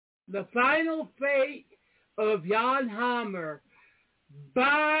The Final Fate of Jan Hammer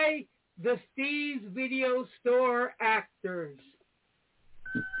by the Steve's Video Store actors.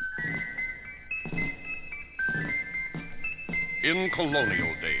 In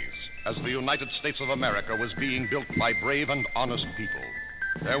colonial days, as the United States of America was being built by brave and honest people,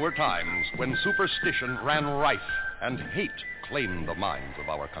 there were times when superstition ran rife and hate claimed the minds of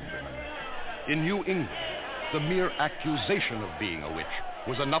our countrymen. In New England, the mere accusation of being a witch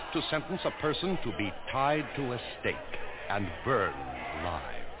was enough to sentence a person to be tied to a stake and burned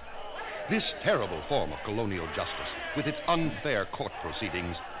alive. This terrible form of colonial justice, with its unfair court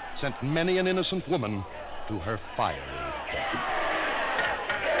proceedings, sent many an innocent woman to her fiery death.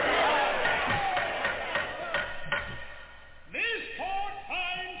 This court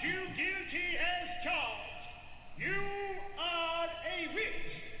finds you guilty as charged. You are a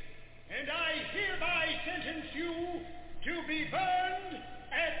witch, and I hereby sentence you to be burned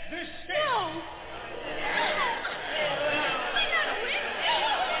at the stake. No!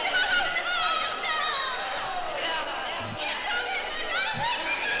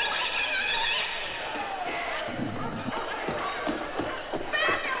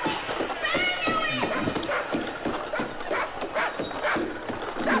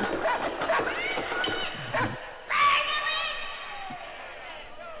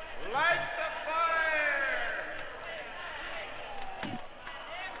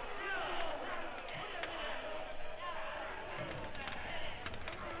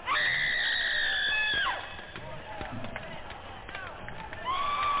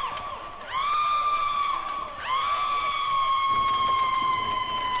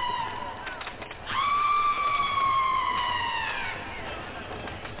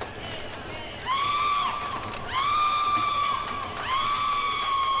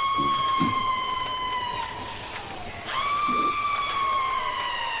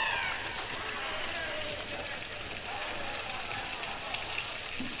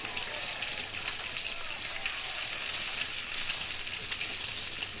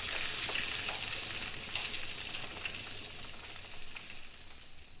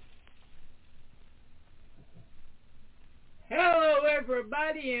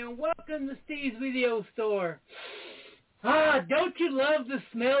 Everybody, and welcome to Steve's Video Store. Don't you love the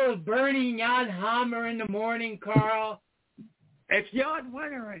smell of burning Jan Hammer in the morning, Carl? It's Jan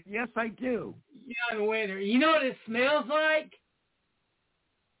Winter, and yes, I do. Jan Winter. You know what it smells like?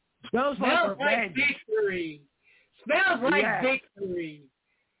 Smells like victory. Smells like victory.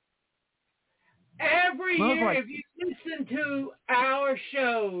 Every year, if you listen to our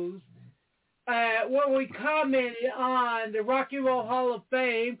shows, where we commented on the Rock and Roll Hall of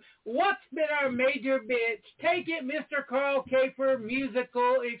Fame, what's been our major bitch? Take it, Mr. Carl Kafer,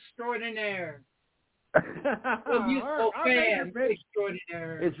 musical extraordinaire. Musical fan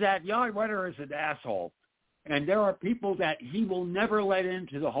extraordinaire. Is that Jan Winter is an asshole, and there are people that he will never let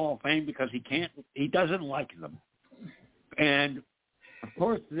into the Hall of Fame because he doesn't like them. And of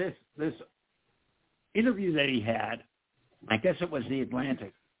course, this interview that he had, I guess it was the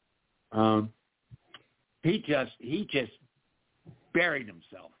Atlantic. He just buried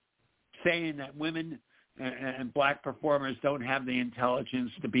himself, saying that women and black performers don't have the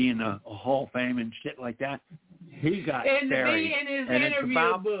intelligence to be in the Hall of Fame and shit like that. He got buried, and it's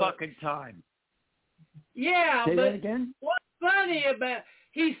about fucking time. Yeah, Say but that again? What's funny about,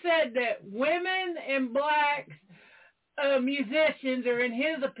 he said that women and black musicians are, in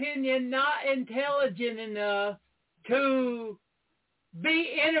his opinion, not intelligent enough to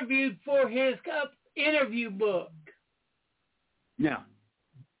be interviewed for his interview book. Yeah.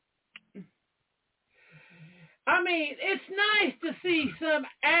 I mean, it's nice to see some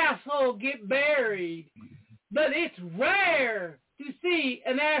asshole get buried, but it's rare to see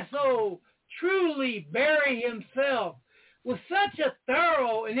an asshole truly bury himself with such a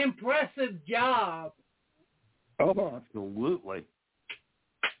thorough and impressive job. Oh, absolutely.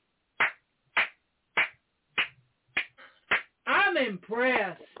 I'm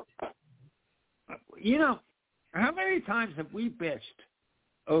impressed. You know, how many times have we bitched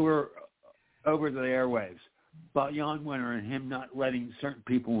over the airwaves about Jan Winter and him not letting certain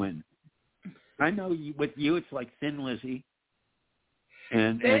people in? I know with you it's like Thin Lizzy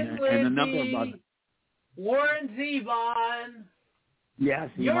and a number of others. Warren Zevon. Yes,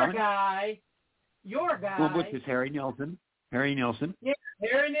 Your guy. Well, which is Harry Nilsson. Yeah, Harry Nilsson.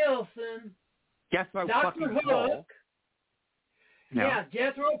 Jethro Dr. fucking Hook. Tull. No. Yeah,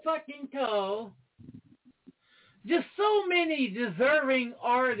 Jethro fucking Tull. Just so many deserving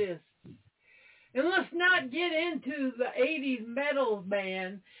artists. And let's not get into the 80s metal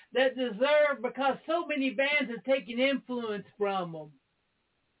band that deserve because so many bands have taken influence from them.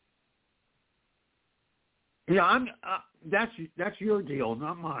 Yeah, I'm. That's your deal,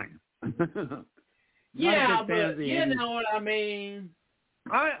 not mine. Yeah, but you know what I mean.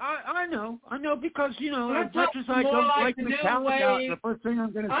 I know because I'm as much as I more don't like like the new Metallica, wave. the first thing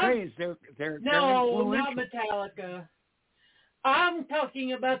I'm going to say is they're No, influential. not Metallica. I'm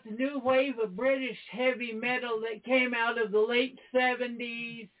talking about the new wave of British heavy metal that came out of the late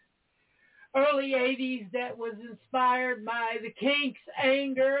 70s, early 80s that was inspired by the Kinks'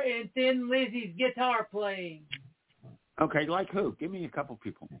 anger and Thin Lizzy's guitar playing. Okay, like who? Give me a couple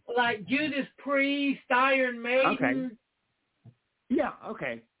people. Like Judas Priest, Iron Maiden. Okay. Yeah,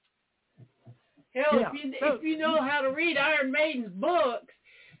 okay. Hell, Yeah. if you know how to read Iron Maiden's books,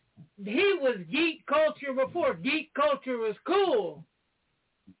 he was geek culture before geek culture was cool.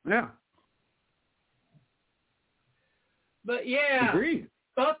 Yeah. But yeah, Agreed.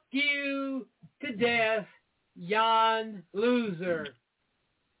 Fuck you to death, Jan Loser.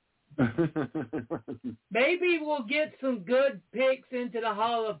 Maybe we'll get some good picks into the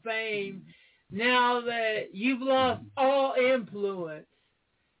Hall of Fame now that you've lost all influence.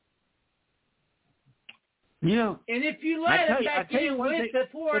 And if you let it back in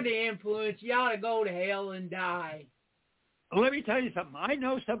before the influence, you ought to go to hell and die. Let me tell you something. I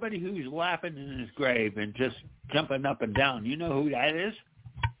know somebody who's laughing in his grave and just jumping up and down. You know who that is?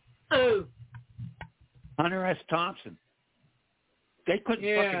 Who? Hunter S. Thompson. They couldn't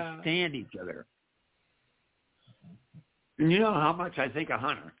fucking stand each other. And you know how much I think of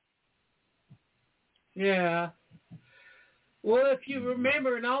Hunter. Yeah. Well, if you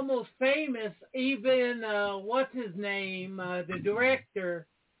remember an Almost Famous, even, what's his name, the director,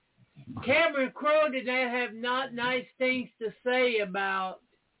 Cameron Crowe did not have not nice things to say about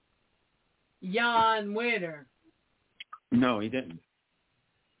Jan Winter. No, he didn't.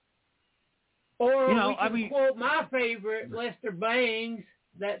 Or we can quote my favorite, Lester Bangs,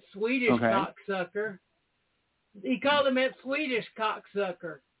 that Swedish cocksucker. He called him that Swedish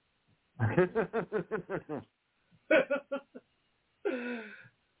cocksucker.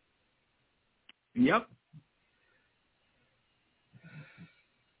 Yep.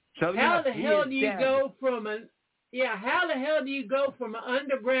 So how the hell do you go from an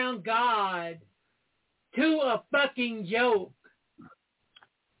underground god to a fucking joke?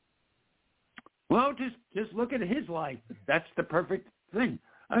 Well, just look at his life. That's the perfect thing.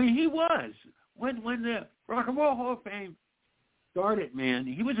 I mean, he was when the Rock and Roll Hall of Fame started, man.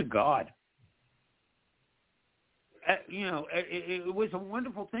 He was a god. It was a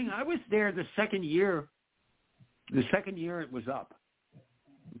wonderful thing. I was there the second year. The second year it was up,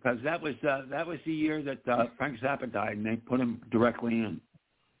 because that was the year that Frank Zappa died, and they put him directly in.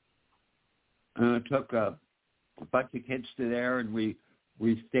 And it took a bunch of kids to there, and we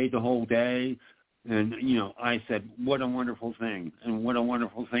stayed the whole day. And I said, "What a wonderful thing, and what a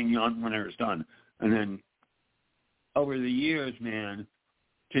wonderful thing Jan Winter has done." And then over the years, man,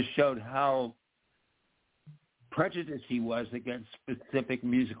 just showed how prejudiced he was against specific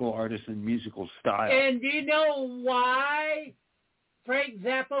musical artists and musical styles. And do you know why Frank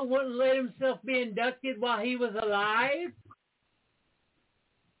Zappa wouldn't let himself be inducted while he was alive?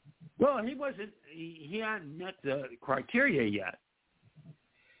 Well, he hadn't met the criteria yet.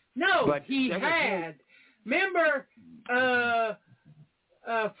 No, but he had. Remember,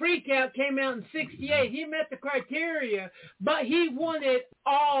 Freak Out came out in '68. He met the criteria, but he wanted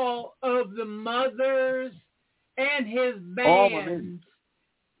all of the Mothers and his band.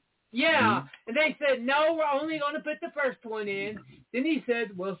 Yeah, and they said, no, we're only going to put the first one in. Then he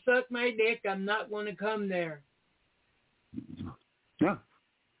said, well, suck my dick, I'm not going to come there. Yeah.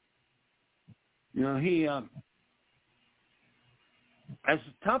 He, as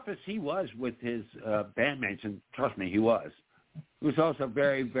tough as he was with his bandmates, and trust me, he was also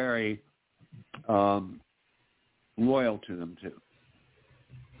very, very loyal to them, too.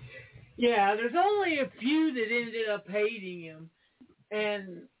 Yeah, there's only a few that ended up hating him,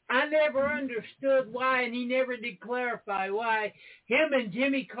 and I never understood why, and he never did clarify why him and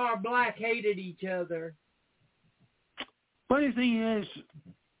Jimmy Carr Black hated each other. Funny thing is,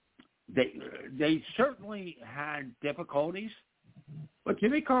 they certainly had difficulties, but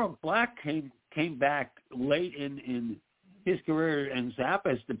Jimmy Carr Black came back late in his career and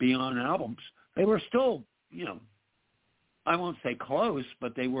Zappa's to be on albums. They were still, I won't say close,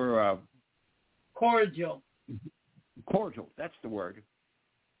 but they were cordial. Cordial, that's the word.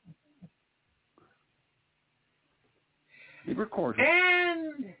 They were cordial.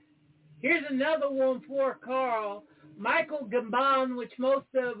 And here's another one for Carl. Michael Gambon, which most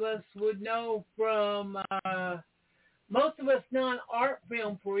of us would know from, most of us non-art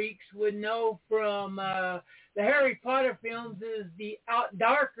film freaks would know from the Harry Potter films, is the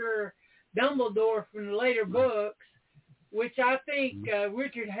darker Dumbledore from the later books, which I think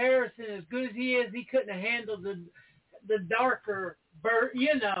Richard Harrison, as good as he is, he couldn't have handled the darker,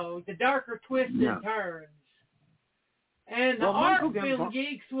 the darker twists and turns. And the art film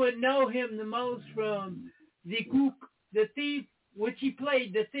geeks would know him the most from The Cook, the Thief, which he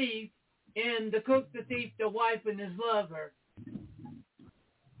played the thief, and The Cook, the Thief, the Wife, and His Lover.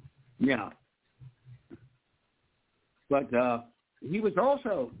 Yeah. But he was all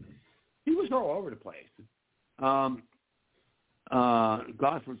over the place.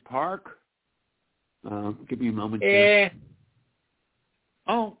 Gosford Park. Give me a moment. Yeah.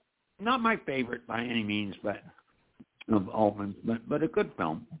 Oh, not my favorite by any means, but of Altman's, but a good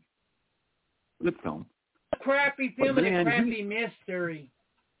film. Good film. A crappy film and a crappy mystery.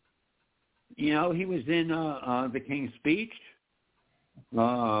 You know, he was in The King's Speech.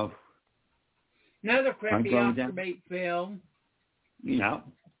 Another crappy Oscar bait film. You know.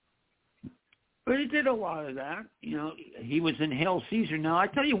 But he did a lot of that. You know, he was in Hail Caesar. Now, I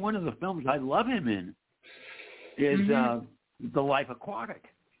tell you, one of the films I love him in is The Life Aquatic.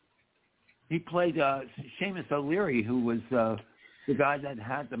 He played Seamus O'Leary, who was the guy that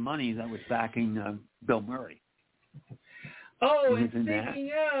had the money that was backing Bill Murray. Oh, and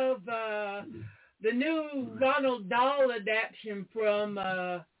speaking of, the new Ronald Dahl adaptation from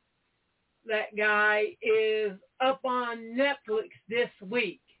that guy is up on Netflix this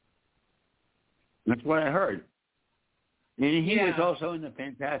week. That's what I heard. And he was also in The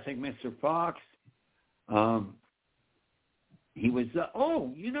Fantastic Mr. Fox. He was,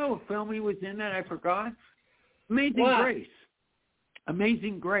 you know a film he was in that I forgot? Amazing Grace.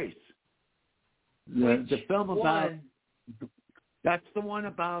 Amazing Grace. The film about, that's the one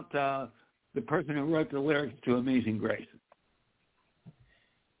about the person who wrote the lyrics to Amazing Grace.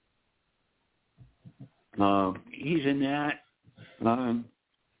 He's in that.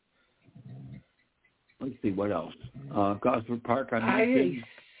 Let's see, what else? Gosford Park. I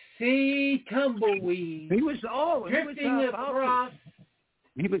see Tumbleweed. He was drifting across.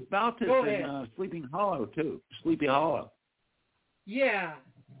 He was Baltus in Sleeping Hollow too. Sleepy Hollow. Yeah.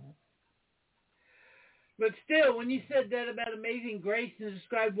 But still, when you said that about Amazing Grace and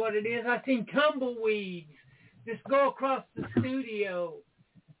described what it is, I seen tumbleweeds just go across the studio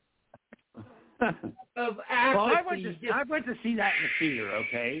of apathy. Well, I went to see that in the theater.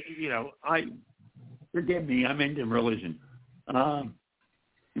 Okay, you know, forgive me, I'm into religion.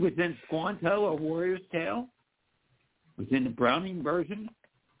 He was in Squanto, A Warrior's Tale. Was in the Browning version.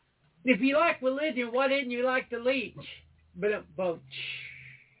 If you like religion, why didn't you like The Leech? But both.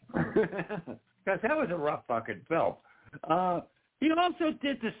 Because that was a rough fucking film. He also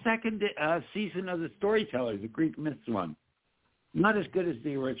did the second season of The Storyteller, the Greek Myths one. Not as good as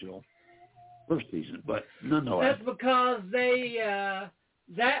the original first season, but nonetheless. That's because they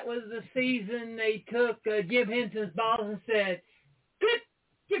that was the season they took Jim Henson's balls and said,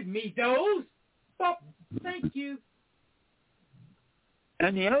 give me those. Oh, thank you.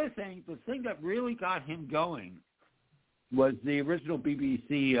 And the other thing, the thing that really got him going was the original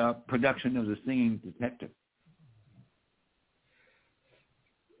BBC production of The Singing Detective.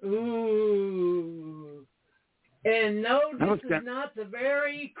 Ooh. And no, this is not the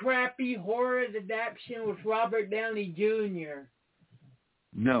very crappy horror adaptation with Robert Downey Jr.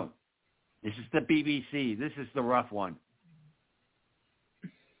 No. This is the BBC. This is the rough one.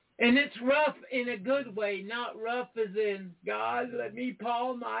 And it's rough in a good way, not rough as in, God, let me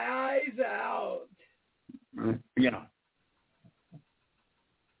paw my eyes out. Yeah.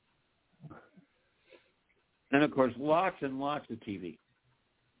 And, of course, lots and lots of TV.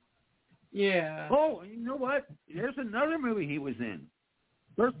 Yeah. Oh, you know what? There's another movie he was in.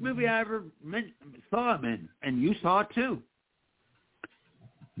 First movie I ever saw him in, and you saw it too.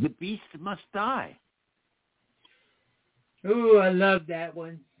 The Beast Must Die. Ooh, I love that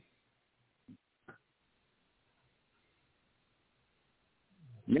one.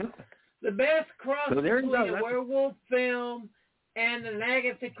 Yeah. The best cross between a werewolf film and an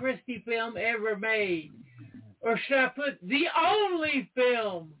Agatha Christie film ever made. Or should I put the only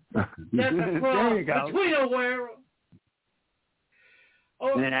film that's a cross between a werewolf?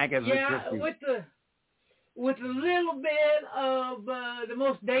 And an Agatha Christie. With a little bit of the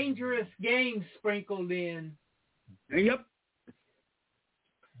most dangerous game sprinkled in. Yep.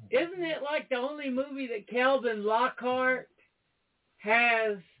 Isn't it like the only movie that Calvin Lockhart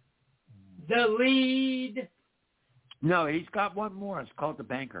has the lead? No, he's got one more. It's called The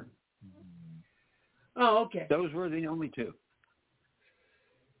Banker. Oh, okay. Those were the only two.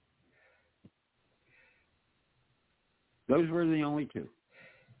 But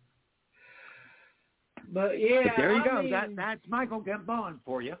yeah, But there you go. That's Michael Gambon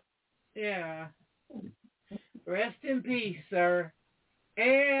for you. Yeah. Rest in peace, sir.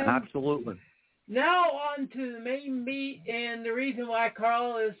 And Absolutely. now on to the main meat and the reason why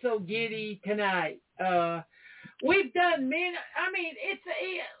Carl is so giddy tonight. We've done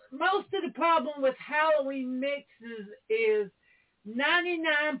most of the problem with Halloween mixes is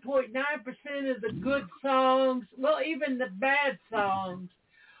 99.9% of the good songs, well, even the bad songs,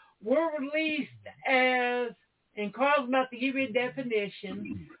 were released as, and Carl's about to give you a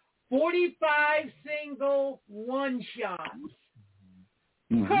definition, 45 single one-shots.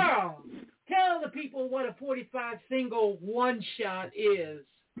 Mm-hmm. Carl, tell the people what a 45 single one-shot is.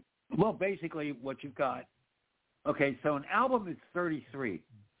 Well, basically what you've got, okay, so an album is 33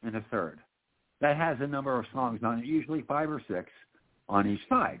 and a third. That has a number of songs on it, usually 5 or 6 on each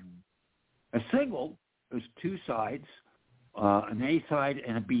side. A single is 2 sides, an A side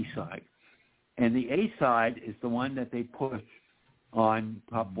and a B side. And the A side is the one that they push on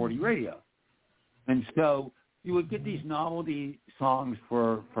Top 40 radio. And so you would get these novelty songs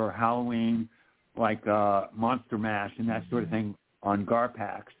for Halloween, like Monster Mash and that sort of thing on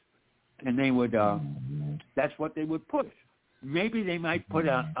Garpax. And they would, that's what they would push. Maybe they might put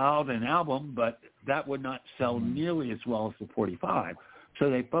out an album, but that would not sell nearly as well as the 45. So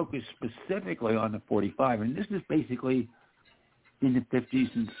they focus specifically on the 45. And this is basically in the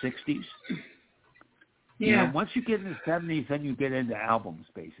 50s and 60s. Yeah. You know, once you get in the 70s, then you get into albums,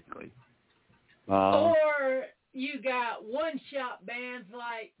 basically. Or you got one-shot bands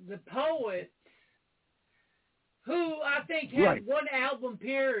like the Poets, who I think had one album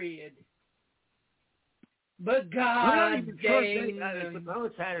period. But God dang. If the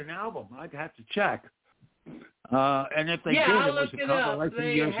Poets had an album, I'd have to check. And if they did, I it was looked a it couple up. of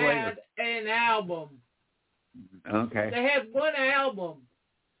They years had later. an album. Okay. They had one album.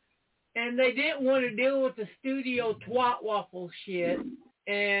 And they didn't want to deal with the studio twat waffle shit.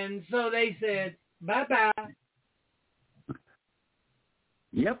 And so they said, bye-bye.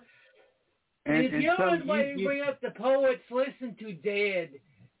 Yep. And if you so want to bring up the Poets, listen to Dead.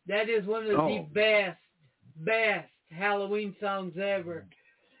 That is one of the best Halloween songs ever.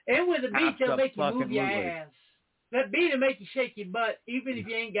 And with a beat that'll make you move your ass. That beat will make you shake your butt, even if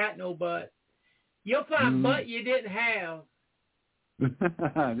you ain't got no butt. You'll find butt you didn't have.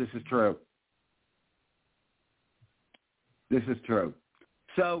 This is true. This is true.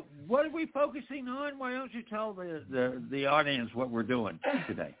 So what are we focusing on? Why don't you tell the audience what we're doing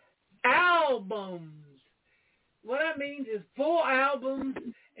today? Albums. What that means is full albums,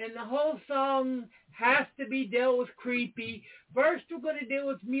 and the whole song has to be dealt with creepy. First, we're going to deal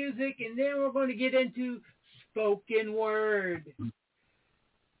with music, and then we're going to get into spoken word.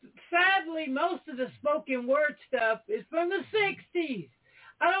 Sadly, most of the spoken word stuff is from the 60s.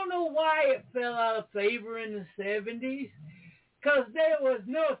 I don't know why it fell out of favor in the 70s, because there was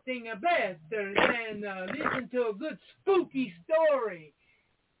nothing better than listen to a good spooky story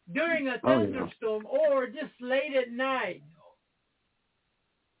during a thunderstorm or just late at night.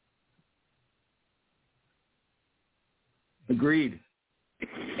 Agreed.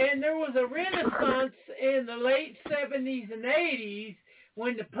 And there was a renaissance in the late 70s and 80s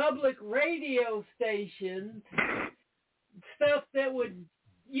when the public radio stations, stuff that would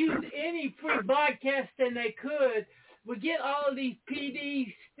use any free broadcasting they could, would get all of these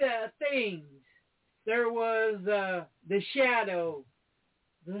PD things. There was the Shadow,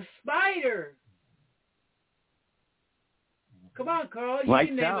 the Spider. Come on, Carl, you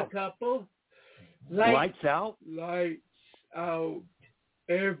can name a couple. Lights Out. Lights Out,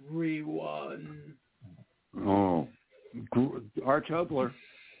 everyone. Oh, Arch Oboler.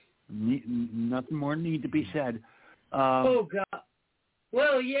 Nothing more need to be said. Oh, God.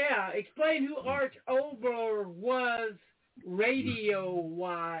 Well, yeah. Explain who Arch Oboler was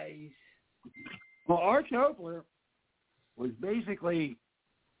radio-wise. Well, Arch Oboler was basically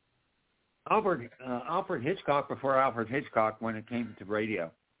Alfred Hitchcock before Alfred Hitchcock when it came to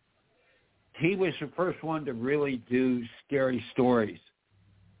radio. He was the first one to really do scary stories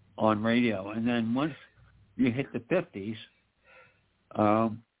on radio. And then once you hit the 50s,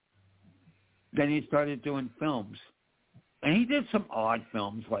 then he started doing films. And he did some odd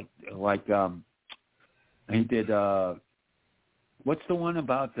films like he did, what's the one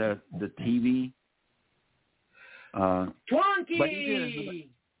about the TV? Twonky!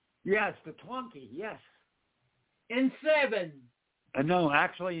 Yes, the Twonky, yes. In 7. No,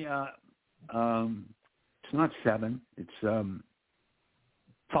 actually, it's not 7. It's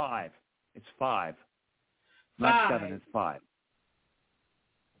 5. It's 5. Not 7, it's 5.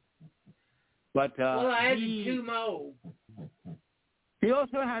 But well, I added 2 more. He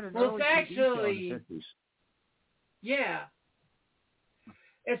also had an early TV show in the 50s. Yeah.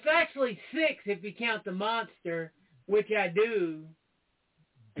 It's actually 6 if you count the monster, which I do.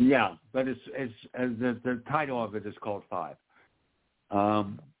 Yeah, but it's as the title of it is called 5.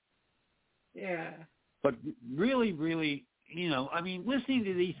 Yeah. But really, really, I mean, listening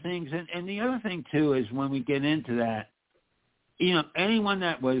to these things, and the other thing too is when we get into that, anyone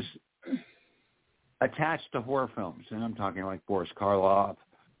that was attached to horror films, and I'm talking like Boris Karloff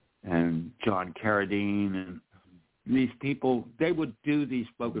and John Carradine and these people, they would do these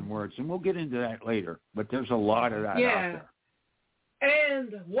spoken words, and we'll get into that later. But there's a lot of that out there.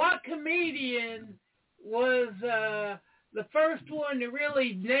 And what comedian was the first one to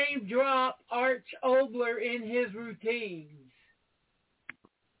really name drop Arch Obler in his routines?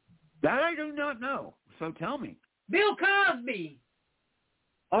 That I do not know. So tell me. Bill Cosby.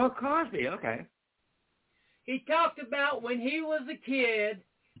 Oh, Cosby. Okay. He talked about when he was a kid,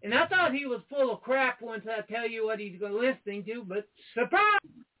 and I thought he was full of crap once I tell you what he's listening to, but surprise!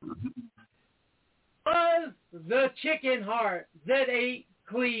 Was the chicken heart that ate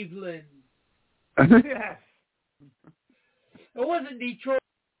Cleveland. Yes. It wasn't Detroit.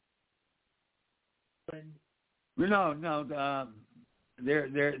 No.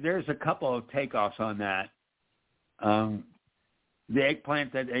 There's a couple of takeoffs on that. The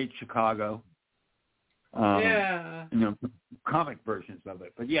eggplant that ate Chicago. Yeah. Comic versions of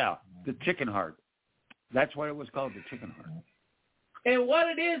it. But yeah, the chicken heart. That's what it was called, the chicken heart. And what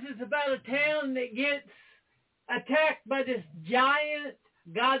it is about a town that gets attacked by this giant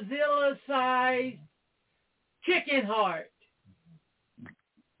Godzilla-sized chicken heart.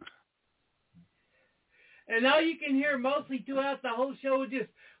 And all you can hear mostly throughout the whole show is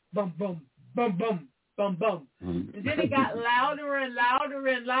just bum, bum, bum, bum, bum, bum. Mm-hmm. And then it got louder and louder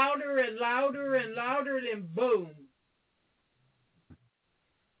and louder and louder and louder, and boom.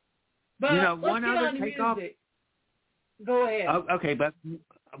 But one other takeoff. Go ahead. Okay, but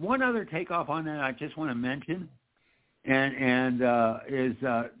one other takeoff on that I just want to mention, and is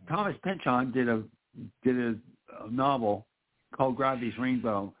Thomas Pynchon did a novel called Gravity's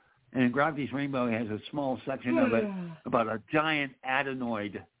Rainbow, and in Gravity's Rainbow he has a small section of it about a giant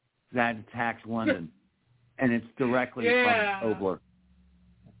adenoid that attacks London, and it's directly from Obler.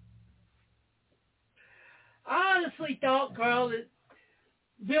 I honestly thought, Carl, that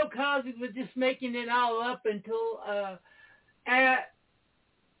Bill Cosby was just making it all up until at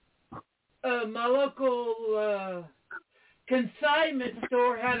my local consignment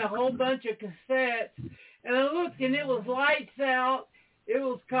store had a whole bunch of cassettes, and I looked and it was Lights Out. It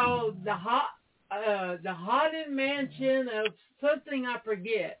was called the Haunted Mansion of something I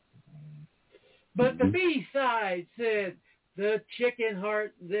forget, but the B-side said The Chicken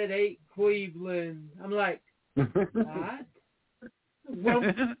Heart That Ate Cleveland. I'm like, what? Well,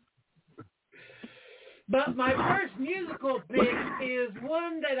 but my first musical pick is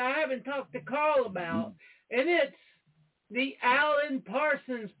one that I haven't talked to Carl about, and it's the Alan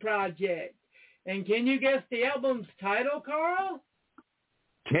Parsons Project. And can you guess the album's title, Carl?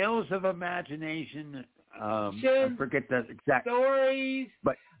 Tales of Imagination. I forget the exact stories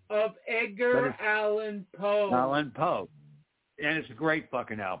of Edgar Allan Poe. Allan Poe, and it's a great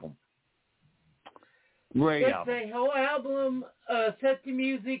fucking album. Great album. It's a whole album set to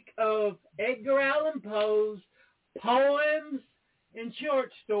music of Edgar Allan Poe's poems and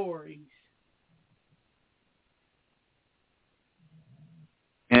short stories.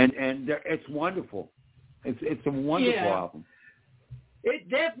 And it's wonderful. It's a wonderful album. It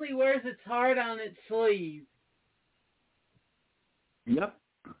definitely wears its heart on its sleeve. Yep.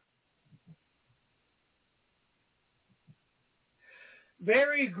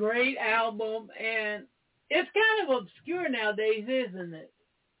 Very great album, and it's kind of obscure nowadays, isn't it?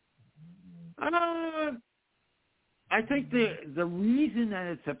 I think the reason that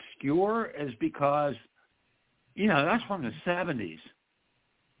it's obscure is because, that's from the 70s.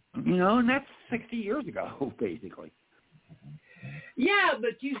 And that's 60 years ago, basically. Yeah,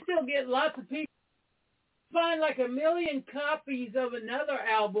 but you still get lots of people find like 1 million copies of another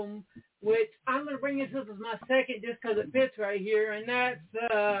album, which I'm going to bring this up as my second just because it fits right here, and that's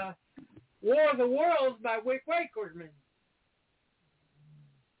War of the Worlds by Wick Wakeman.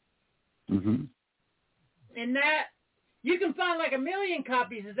 Mm-hmm. And that, you can find like 1 million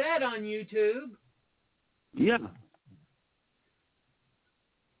copies of that on YouTube. Yeah.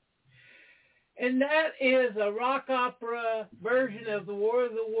 And that is a rock opera version of the War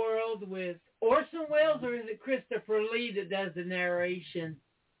of the World with Orson Welles, or is it Christopher Lee that does the narration?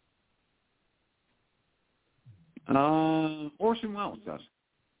 Orson Welles does.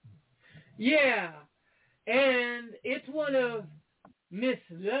 Yeah. And it's one of Miss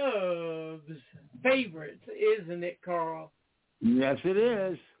Love's favorites, isn't it, Carl? Yes, it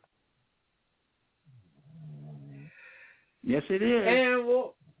is. Yes, it is.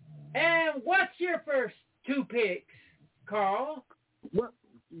 And what's your first two picks, Carl? What,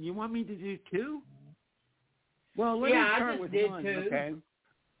 you want me to do two? Well, let me start with one, two. okay?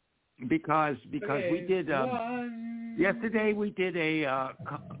 Because okay. we did yesterday. We did a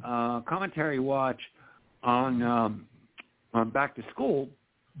commentary watch on Back to School,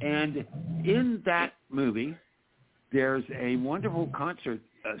 and in that movie, there's a wonderful concert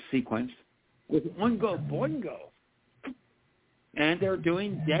sequence with Oingo Boingo, and they're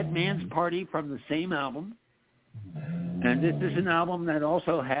doing Dead Man's Party from the same album. And this is an album that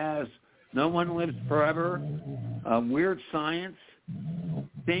also has No One Lives Forever, Weird Science,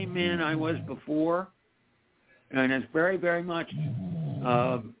 Same Man I Was Before, and it's very, very much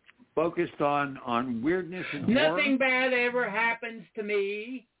focused on weirdness and horror. Nothing bad ever happens to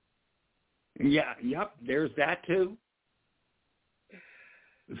me. Yeah, yep, there's that too.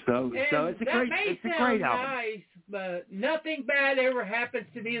 So it's a great album. Nice, but Nothing Bad Ever Happens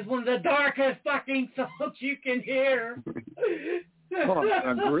to Me is one of the darkest fucking songs you can hear.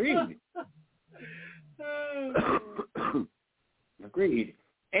 Agreed. Agreed.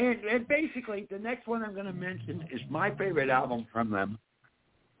 And basically, the next one I'm going to mention is my favorite album from them,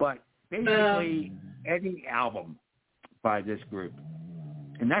 but basically any album by this group,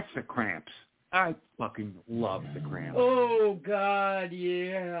 and that's the Cramps. I fucking love the Cramps. Oh, God,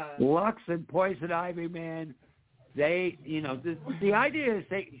 yeah. Lux and Poison Ivy, man, they, the idea is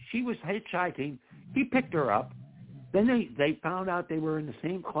she was hitchhiking. He picked her up. Then they found out they were in the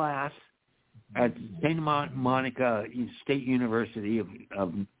same class at Santa Monica State University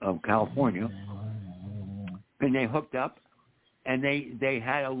of California, and they hooked up, and they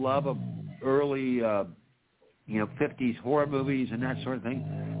had a love of early 50s horror movies and that sort of thing,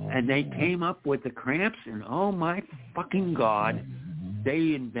 and they came up with the Cramps, and oh my fucking God,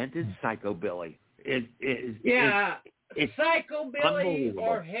 they invented Psychobilly. It's Psychobilly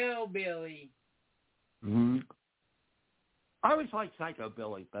or Hellbilly. Mm-hmm. I always like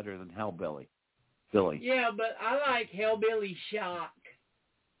Psychobilly better than Hellbilly. Billy. Yeah, but I like Hellbilly Shock.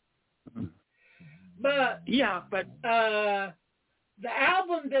 But the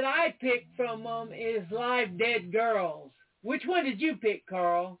album that I picked from them is Live Dead Girls. Which one did you pick,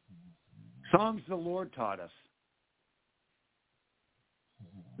 Carl? Songs the Lord Taught Us.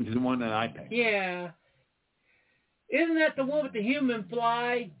 This is the one that I picked. Yeah. Isn't that the one with the human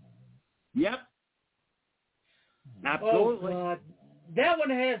fly? Yep. Absolutely. Oh, God. That one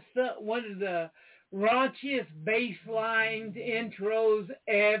has one of the raunchiest bass lines intros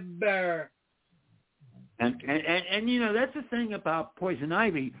ever. And that's the thing about Poison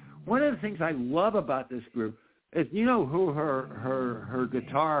Ivy. One of the things I love about this group is who her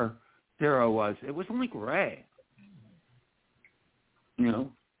guitar hero was. It was Link Wray.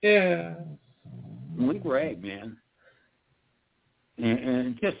 Yeah. Link Wray, man.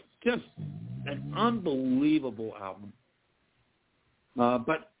 And just an unbelievable album.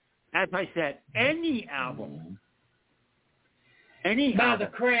 But as I said, any album. By the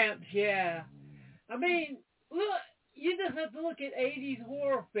Cramps, yeah. I mean, look, you just have to look at 80s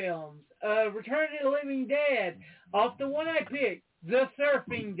horror films. Return of the Living Dead, off the one I picked, The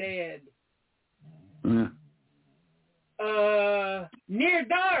Surfing Dead. Yeah. Near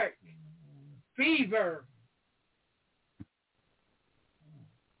Dark, Fever.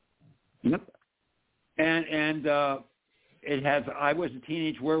 Yep. And it has I Was a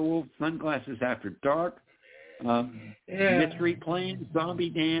Teenage Werewolf, Sunglasses After Dark, Mystery Plane, Zombie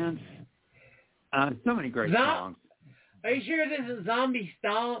Dance. So many great songs. Are you sure this is Zombie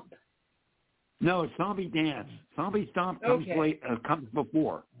Stomp? No, it's Zombie Dance. Zombie Stomp comes comes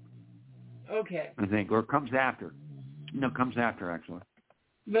before. Okay. I think, or comes after. No, comes after, actually.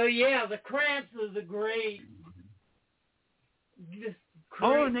 But yeah, the Cramps is a great.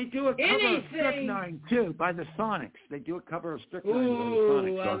 And they do a cover of Strychnine, too, by the Sonics. They do a cover of Strychnine by the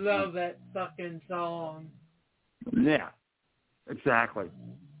Sonics. I love that fucking song. Yeah, exactly.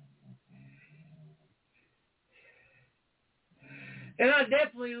 And I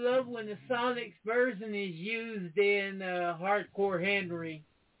definitely love when the Sonics version is used in Hardcore Henry.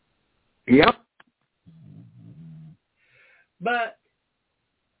 Yep. But,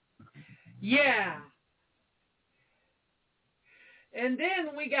 yeah. And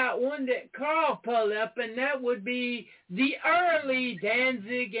then we got one that Carl pulled up, and that would be the early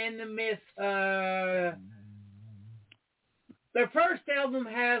Danzig and the Misfits. Their first album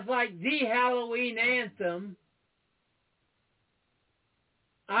has, like, the Halloween anthem.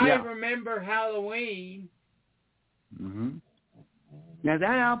 I Remember Halloween. Mm-hmm. Now,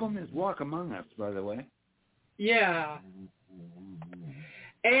 that album is Walk Among Us, by the way. Yeah.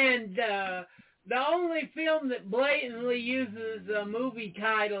 And the only film that blatantly uses a movie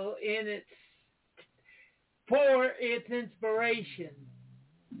title in its for its inspiration.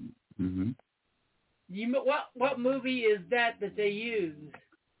 Mm-hmm. What movie is that they use?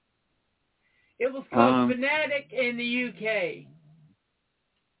 It was called Fanatic in the UK.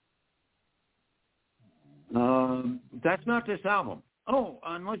 That's not this album. Oh,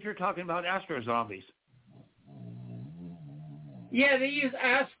 unless you're talking about Astro Zombies. Yeah, they use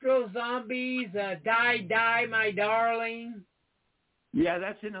Astro Zombies, Die, Die, My Darling. Yeah,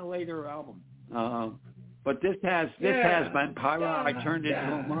 that's in a later album. But this has Vampira, I Turned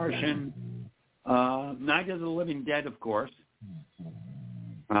Into a Martian, Night of the Living Dead, of course,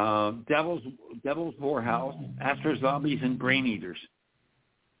 Devil's Whorehouse, Astro Zombies, and Brain Eaters.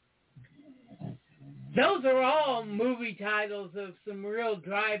 Those are all movie titles of some real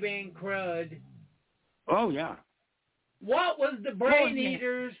drive-in crud. Oh, yeah. What was the Brain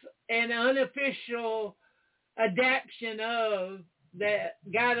Eaters an unofficial adaptation of that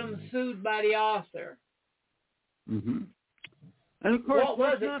got them sued by the author? Mm-hmm. And of course,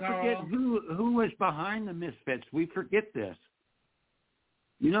 let's not forget Carl? who was behind the Misfits. We forget this.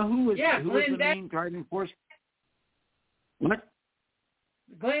 You know who was the main driving force? What?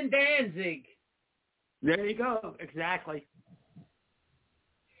 Glenn Danzig. There you go. Exactly.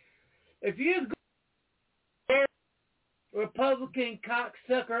 If you go Republican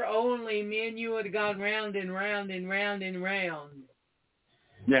cocksucker only, me and you would have gone round and round and round and round.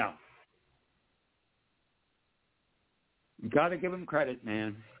 Yeah. You got to give him credit,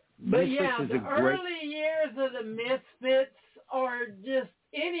 man. But Misfits the early years of the Misfits are just,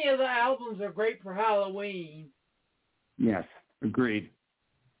 any of the albums are great for Halloween. Yes, agreed.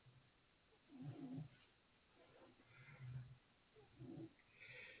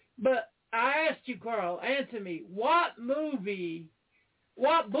 But I asked you, Carl, answer me. What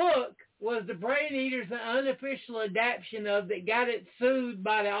book was the Brain Eaters an unofficial adaptation of that got it sued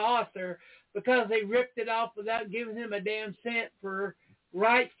by the author because they ripped it off without giving him a damn cent for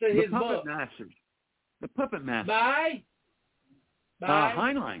rights to his book? The Puppet Masters. By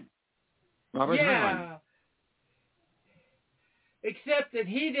Heinlein. Robert Heinlein. Except that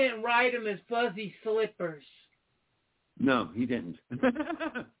he didn't write them as Fuzzy Slippers. No, he didn't.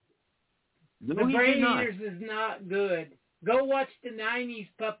 The Brain Eaters is not good. Go watch the 90s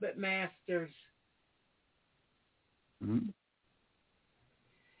Puppet Masters. Mm-hmm.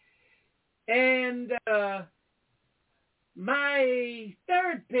 And my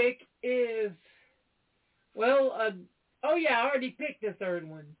third pick is, I already picked the third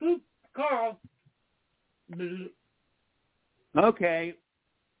one. Boop, Carl. Boop. Okay.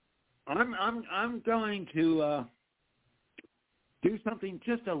 I'm going to do something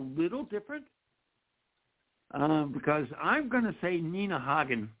just a little different because I'm going to say Nina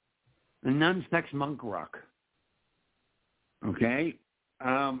Hagen, the Nun Sex Monk Rock. Okay?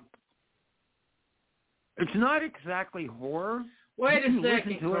 It's not exactly horror. Wait a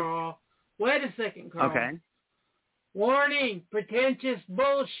second, Carl. Okay. Warning, pretentious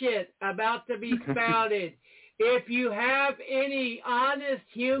bullshit about to be spouted. If you have any honest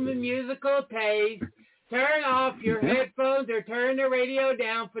human musical taste, turn off your headphones or turn the radio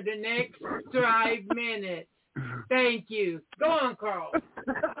down for the next 5 minutes. Thank you. Go on, Carl.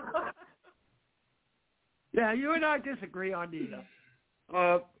 Yeah, you and I disagree on Nina.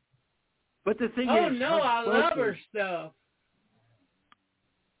 But the thing is... Oh, no, I love her stuff.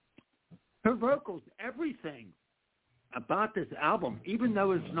 Her vocals, everything about this album, even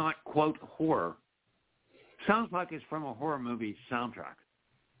though it's not, quote, horror, sounds like it's from a horror movie soundtrack.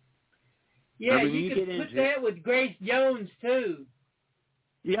 Yeah, you could put that with Grace Jones, too.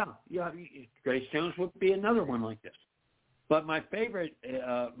 Yeah, Grace Jones would be another one like this. But my favorites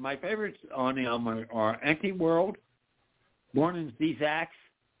on the album are Empty World, Born in Zizak,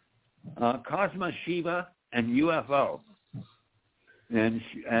 Cosma Shiva, and UFO.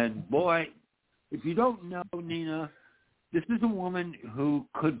 And boy, if you don't know Nina, this is a woman who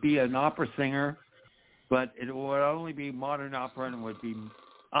could be an opera singer, but it would only be modern opera, and it would be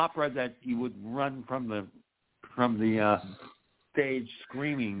opera that you would run from the stage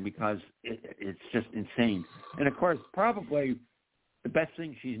screaming because it's just insane. And of course, probably the best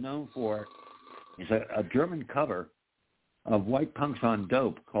thing she's known for is a German cover of White Punks on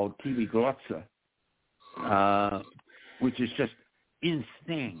Dope called TV Glotze, which is just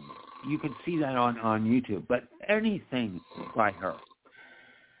insane. You can see that on YouTube, but anything by her.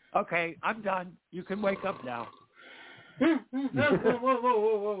 Okay, I'm done. You can wake up now.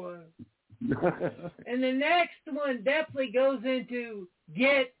 Whoa. And the next one definitely goes into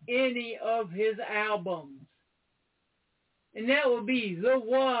get any of his albums. And that will be the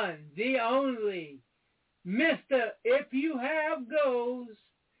one, the only, Mr. If You Have Ghosts,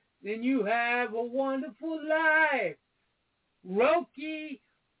 Then You Have a Wonderful Life, Roky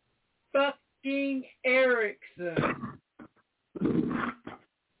fucking Erickson.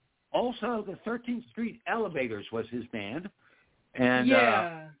 Also, the 13th Street Elevators was his band. And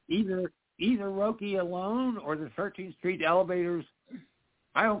yeah. Either Roky alone or the 13th Street Elevators,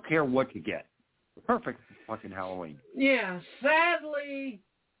 I don't care what you get. Perfect fucking Halloween. Yeah, sadly,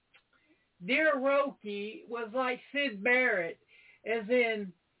 Dear Roky was like Sid Barrett, as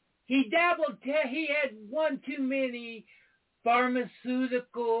in he dabbled, he had one too many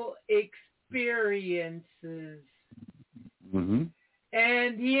pharmaceutical experiences. Mm-hmm.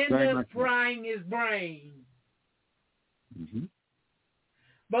 And he ended up frying his brain. Mm-hmm.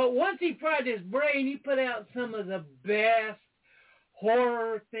 But once he fried his brain, he put out some of the best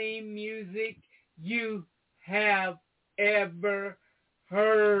horror theme music you have ever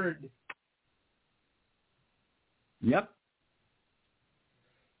heard. Yep.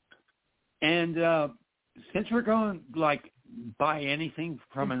 And since we're going, like, buy anything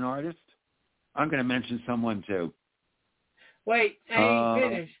from an artist, I'm going to mention someone, too. Wait, I ain't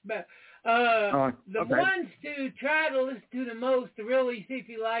finished. But the okay. ones to try to listen to the most to really see if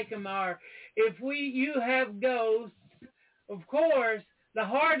you like them are You Have Ghosts, of course, the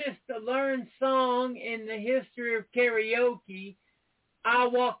hardest to learn song in the history of karaoke, I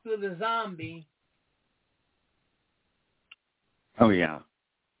Walked with a Zombie. Oh, yeah.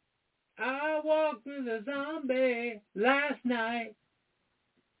 I walked with a zombie last night.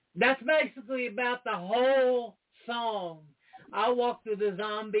 That's basically about the whole song. I walked with a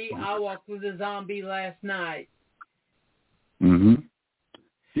zombie. I walked with a zombie last night. Mm-hmm.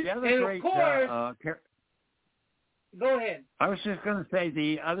 The other and great, of course, go ahead. I was just going to say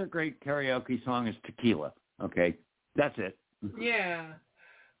the other great karaoke song is Tequila. Okay, that's it. Yeah,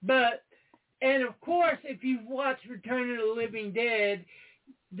 and of course, if you've watched Return of the Living Dead,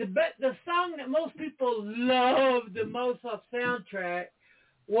 the song that most people loved the most off soundtrack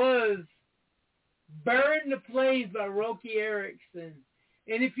was Burn the Flames by Roky Erickson.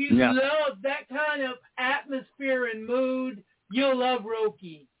 And if you love that kind of atmosphere and mood, you'll love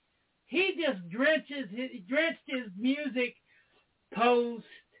Roky. He just drenched his music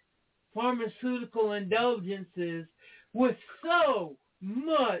post-pharmaceutical indulgences with so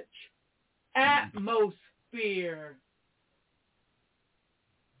much atmosphere.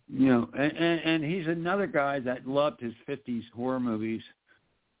 You know, and he's another guy that loved his 50s horror movies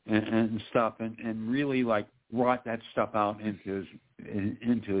and stuff, and really like brought that stuff out into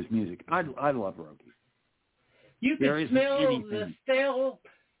his music. I love Roky. You could smell the stale.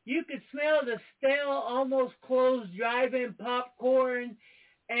 You could smell the stale, almost closed drive-in popcorn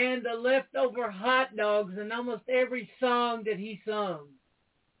and the leftover hot dogs in almost every song that he sung.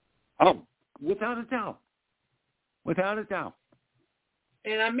 Oh, without a doubt. Without a doubt.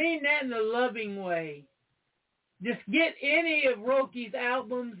 And I mean that in a loving way. Just get any of Roky's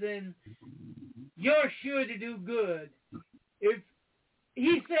albums and you're sure to do good. If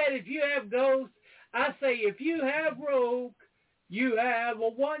he said, if you have ghosts, I say, if you have Roke, you have a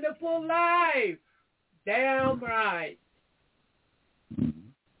wonderful life. Damn right.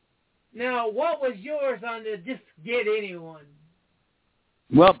 Now, what was yours on the just get anyone?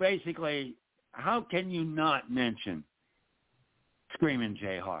 Well, basically, how can you not mention Screamin'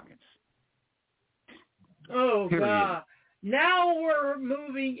 Jay Hawkins? Oh, Period. God. Now we're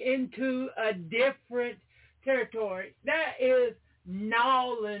moving into a different territory. That is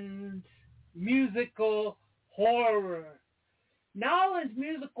Nowlin's musical horror. Nowlin's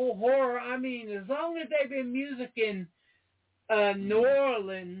musical horror, I mean, as long as they've been music in New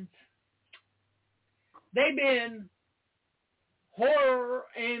Orleans, they've been horror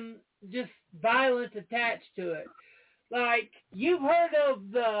and just violence attached to it. Like, you've heard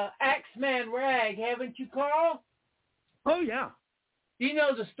of the Axeman Rag, haven't you, Carl? Oh, yeah. Do you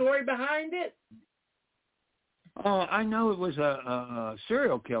know the story behind it? I know it was a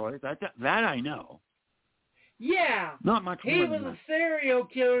serial killer. That I know. Yeah. Not much more He than was that. a serial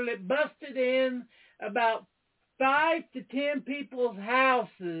killer that busted in about 5 to 10 people's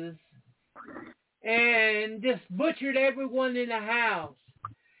houses and just butchered everyone in the house.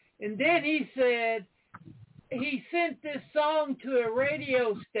 And then he said he sent this song to a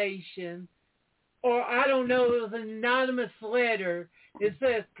radio station, or I don't know, it was an anonymous letter. It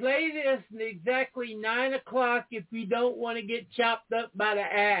says, play this at exactly 9 o'clock if you don't want to get chopped up by the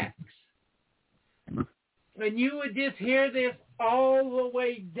axe. And you would just hear this all the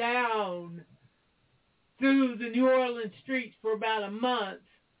way down through the New Orleans streets for about a month.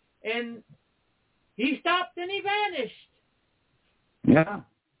 And he stopped and he vanished. Yeah.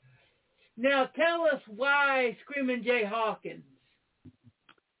 Now tell us why Screaming Jay Hawkins.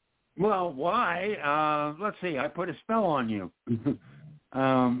 Well, why? Let's see. I put a spell on you.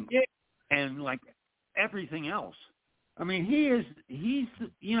 Yeah. And like everything else. I mean, he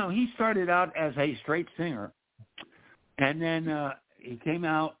started out as a straight singer. And then he came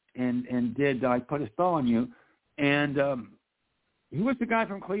out and did I Put a Spell on You. And he was the guy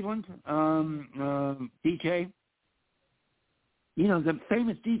from Cleveland, DJ. You know, the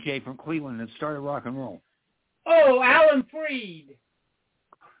famous DJ from Cleveland that started rock and roll. Oh, Alan Freed.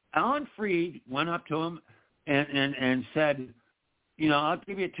 Alan Freed went up to him and said, you know, I'll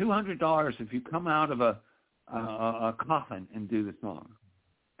give you $200 if you come out of a coffin and do the song.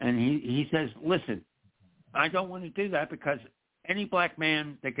 And he says, listen, I don't want to do that because any black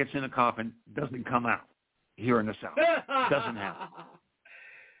man that gets in a coffin doesn't come out here in the South. Doesn't happen.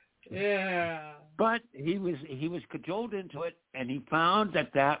 Yeah. But he was cajoled into it, and he found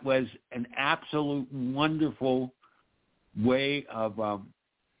that was an absolute wonderful way of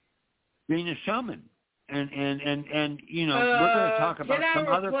being a showman. And you know, we're going to talk about some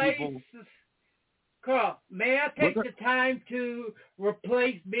other people. Carl, may I take the time to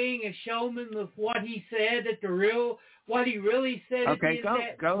replace being a showman with what he said what he really said? Okay, go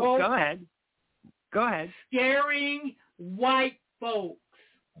ahead. Go ahead. Scaring white folks.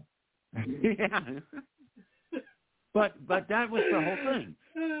 Yeah. But that was the whole thing.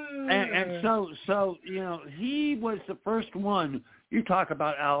 And so you know, he was the first one. You talk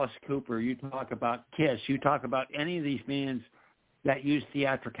about Alice Cooper, you talk about Kiss, you talk about any of these bands that use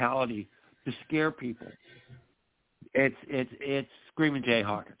theatricality to scare people. It's Screaming Jay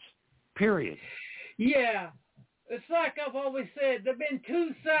Hawkins. Period. Yeah. It's like I've always said, there have been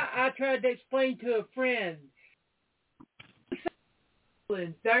two sides. I tried to explain to a friend.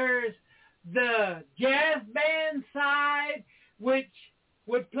 There's the jazz band side, which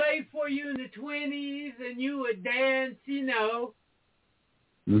would play for you in the 20s, and you would dance, you know.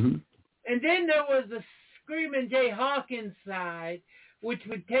 Mm-hmm. And then there was the Screaming Jay Hawkins side, which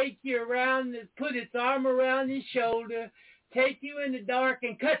would take you around, put its arm around your shoulder, take you in the dark,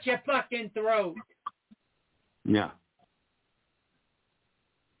 and cut your fucking throat. Yeah.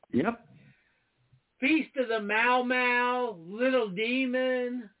 Yep. Feast of the Mau Mau, Little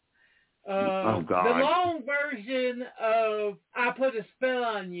Demon. Oh, God. The long version of I Put a Spell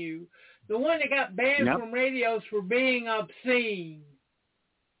on You. The one that got banned from radios for being obscene.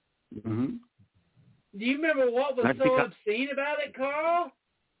 Mm-hmm. Do you remember what was obscene about it, Carl?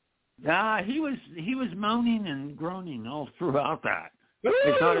 He was moaning and groaning all throughout that.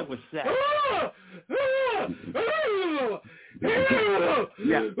 They thought it was sex.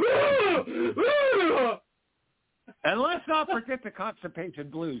 Yeah. And let's not forget the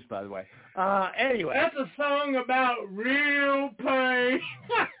Constipation Blues, by the way. Anyway. That's a song about real pain.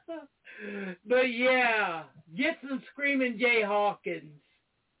 But yeah, get some Screaming Jay Hawkins.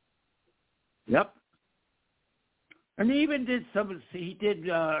 Yep. And he even did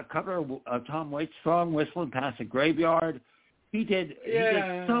a cover of Tom Waits' song, Whistling Past the Graveyard. He did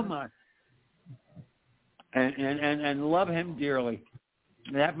so much. And love him dearly.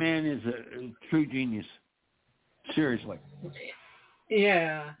 That man is a true genius. Seriously.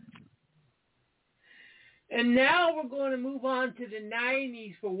 Yeah. And now we're going to move on to the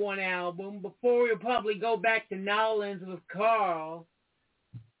 90s for one album before we'll probably go back to Nowlands with Carl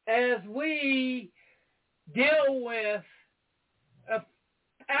as we deal with an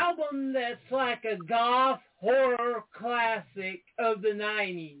album that's like a goth horror classic of the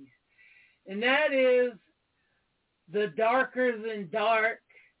 90s. And that is The Darker Than Dark.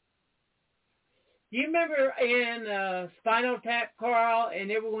 Do you remember in Spinal Tap, Carl,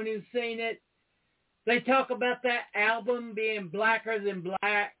 and everyone who's seen it, they talk about that album being blacker than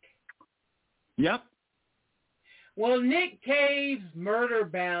black? Yep. Well, Nick Cave's Murder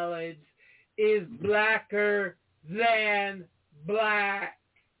Ballads is blacker than black.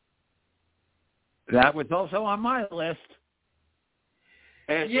 That was also on my list.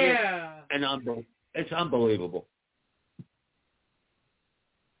 It's unbelievable.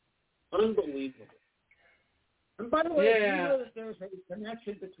 Unbelievable. And by the way, you know that there's a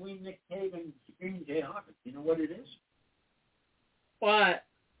connection between Nick Cave and Screaming Jay Hawkins. You know what it is? What?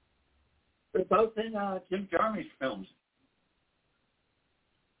 They're both in Jim Jarmusch's films.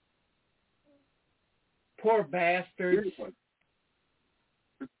 Poor bastards. Seriously.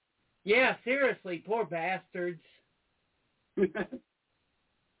 Yeah, seriously, poor bastards.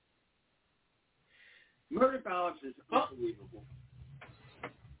 Murder Ballads is unbelievable.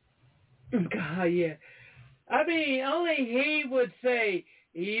 God, yeah. I mean, only he would say,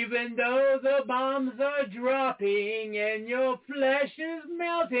 Even though the bombs are dropping and your flesh is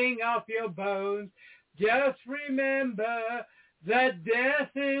melting off your bones, just remember that death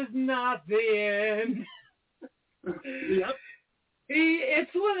is not the end. Yep.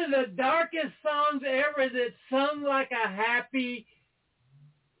 It's one of the darkest songs ever that's sung like a happy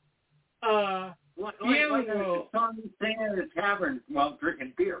Like funeral. a song you sing at a tavern while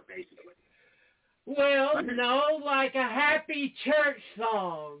drinking beer, basically. Well, no, like a happy church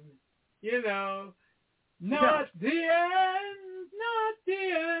song. You know, not the end, not the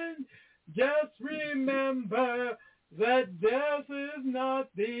end. Just remember that death is not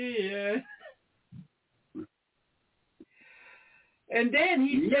the end. And then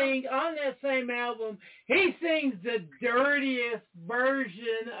he sings, on that same album, he sings the dirtiest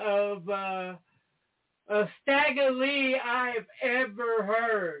version of Stagger Lee I've ever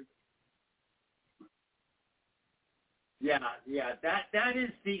heard. Yeah, that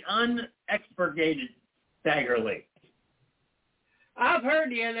is the unexpurgated Stagger Lee. I've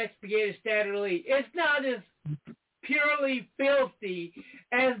heard the unexpurgated Stagger Lee. It's not as purely filthy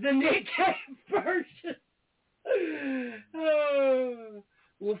as the Nick Cave version.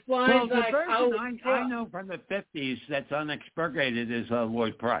 Well, the version I know from the 50s that's unexpurgated is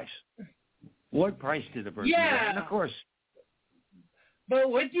Lloyd Price. Lloyd Price did a version of that, and of course.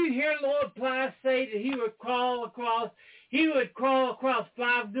 But would you hear Lloyd Price say that he would crawl across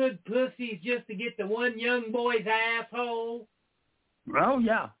 5 good pussies just to get to one young boy's asshole? Oh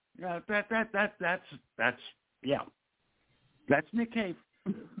yeah, that's Nick Cave.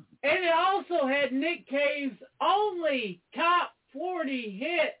 And it also had Nick Cave's only top 40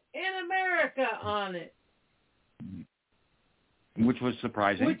 hit in America on it, which was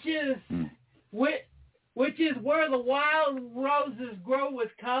surprising. Which is Where the Wild Roses Grow with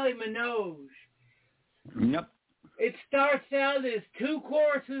Kylie Minogue. Yep. It starts out as 2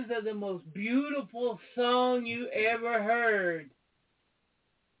 choruses of the most beautiful song you ever heard.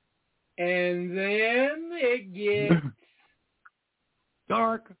 And then it gets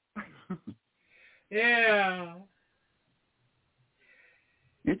dark. Yeah.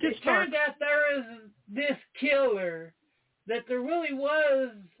 It turned out there is this killer that there really was,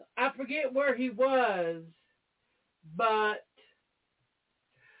 I forget where he was, but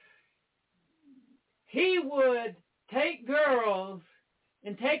he would take girls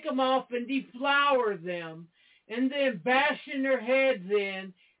and take them off and deflower them and then bashing their heads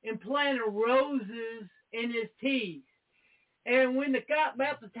in and planting roses in his teeth. And when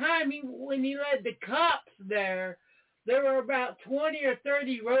about the time when he led the cops there were about 20 or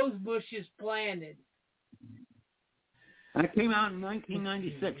 30 rose bushes planted. That came out in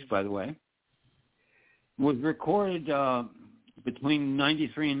 1996, by the way. It was recorded between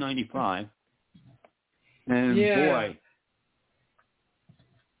 93 and 95. And boy.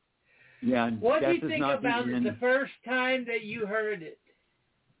 Yeah. What do you think about it the first time that you heard it?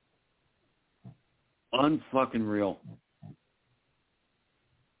 Unfucking real.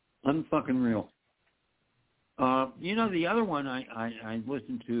 Unfucking real. The other one I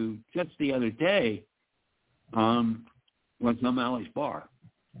listened to just the other day was O'Malley's Bar.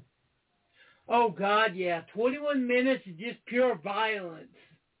 Oh, God, yeah. 21 minutes of just pure violence.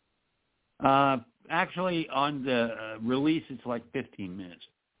 Actually, on the release, it's like 15 minutes.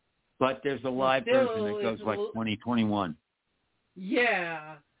 But there's a live version that goes like 20-21.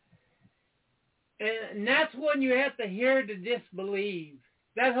 Yeah. And that's one you have to hear to disbelieve.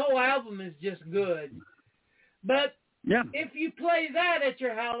 That whole album is just good. But if you play that at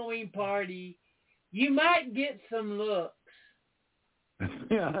your Halloween party, you might get some looks.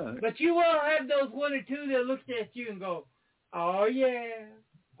 Yeah. But you will have those 1 or 2 that look at you and go, oh, yeah.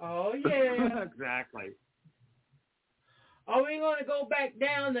 Oh, yeah. Exactly. Are we going to go back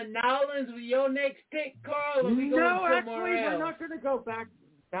down to Nolans with your next pick, Carl, or are we going somewhere else? We're not going to go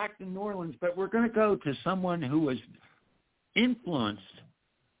back to New Orleans, but we're going to go to someone who was influenced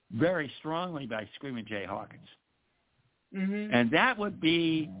very strongly by Screaming Jay Hawkins. Mm-hmm. And that would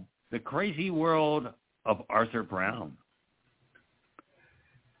be The Crazy World of Arthur Brown.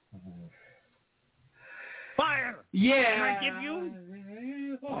 Fire! Yeah. Can I give you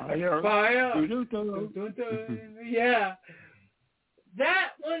fire? Fire. Yeah. That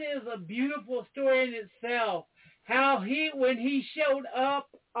one is a beautiful story in itself. How when he showed up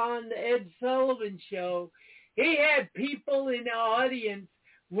on the Ed Sullivan Show, he had people in the audience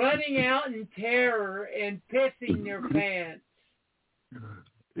running out in terror and pissing their pants.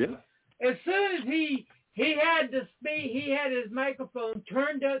 Yeah. As soon as he had to speak, he had his microphone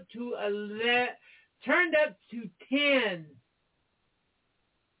turned up to 10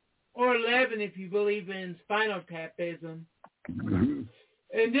 or 11 if you believe in Spinal Tapism. Mm-hmm.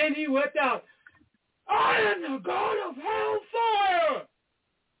 And then he went out, I am the god of hellfire!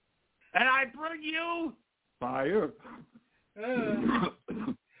 And I bring you fire.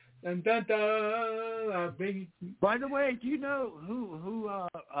 Dun, dun, dun, By the way, do you know who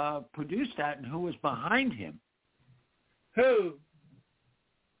produced that and who was behind him? Who?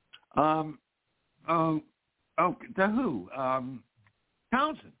 The Who?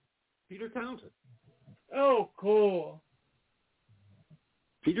 Townsend. Peter Townsend. Oh, cool.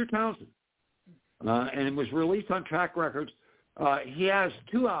 Peter Townsend. And it was released on Track Records. He has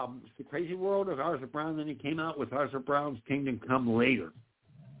 2 albums, The Crazy World of Arthur Brown, then he came out with Arthur Brown's Kingdom Come later.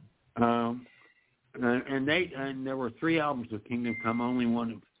 And there were 3 albums of Kingdom Come, only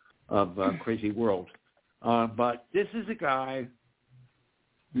one of Crazy World. But this is a guy,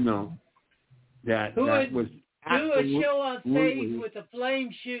 that was do a show on stage with a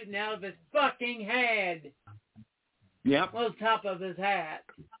flame shooting out of his fucking head. Yep. On top of his hat.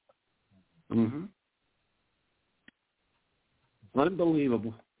 Mm-hmm.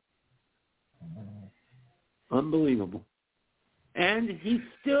 Unbelievable. Unbelievable. And he's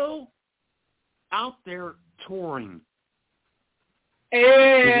still out there touring.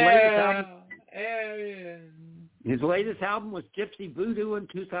 Yeah. His latest album was Gypsy Voodoo in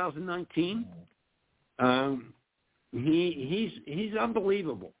 2019. He's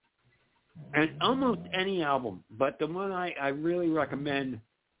unbelievable. And almost any album, but the one I really recommend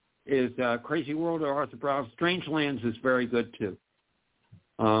is Crazy World of Arthur Brown. Strange Lands is very good too.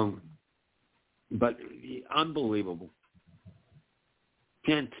 But unbelievable.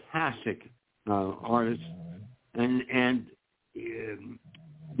 Fantastic artist. And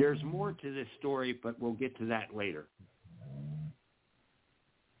there's more to this story, but we'll get to that later.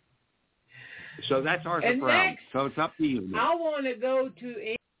 So that's Arthur Brown. Next, so it's up to you now. I want to go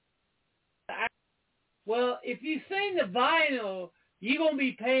to... Well, if you sing the vinyl, you're going to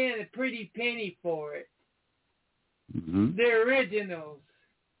be paying a pretty penny for it. Mm-hmm. The originals.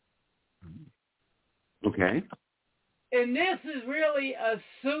 Okay. And this is really a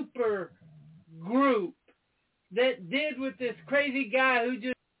super group that did with this crazy guy who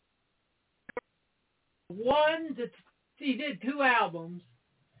just he did 2 albums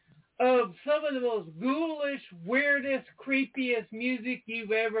of some of the most ghoulish, weirdest, creepiest music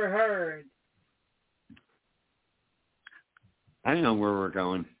you've ever heard. I know where we're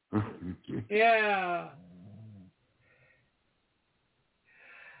going. Yeah.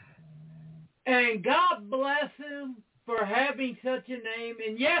 And God bless him for having such a name.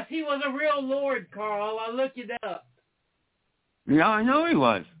 And yes, he was a real lord, Carl. I looked it up. Yeah, I know he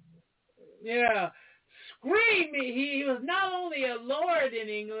was. Yeah. He was not only a lord in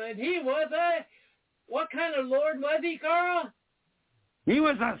England, he was what kind of lord was he, Carl? He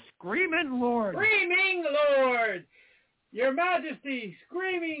was a screaming lord. Screaming lord. Your Majesty,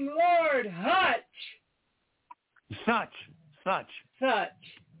 screaming Lord Hutch. Such.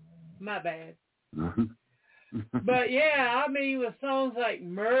 My bad. But yeah, I mean, with songs like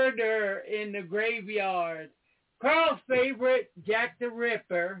Murder in the Graveyard. Carl's favorite, Jack the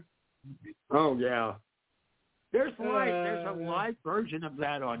Ripper. Oh, yeah. There's a live version of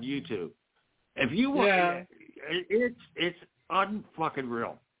that on YouTube. If you want, it's unfucking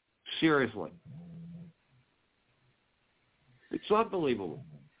real. Seriously. It's unbelievable.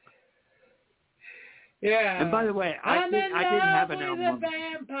 Yeah. And by the way, I didn't have an album. I'm in love with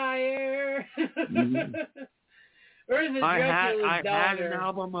a vampire. Mm-hmm. I had an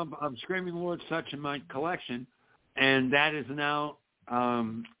album of Screaming Lord Such in my collection, and that is now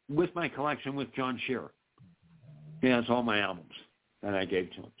with my collection with John Shearer. He has all my albums that I gave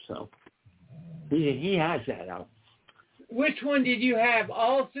to him. So he has that album. Which one did you have?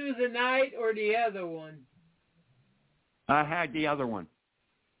 All Through the Night or the other one? I had the other one.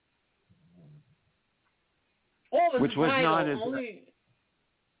 Which was not as...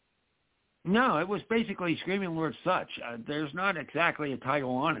 No, it was basically Screaming Lord Such. There's not exactly a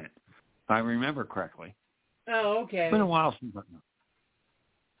title on it, if I remember correctly. Oh, okay. It's been a while since I know.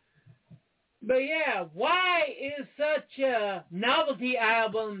 But yeah, why is such a novelty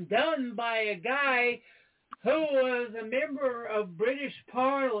album done by a guy who was a member of British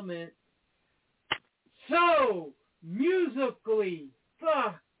Parliament so musically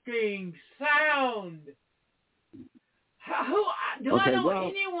fucking sound? Do I know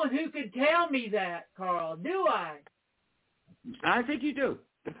anyone who could tell me that, Carl? Do I? I think you do.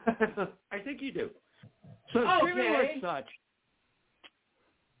 I think you do. So Screaming Lord Such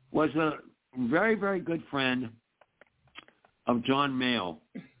was a very, very good friend of John Mayall.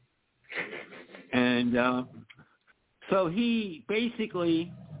 And so he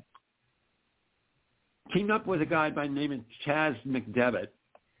basically teamed up with a guy by the name of Chas McDevitt,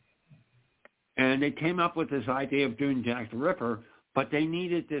 And they came up with this idea of doing Jack the Ripper, but they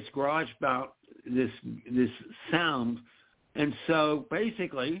needed this garage bout, this sound. And so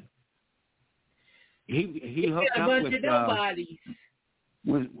basically, he hooked a up bunch with of nobodies.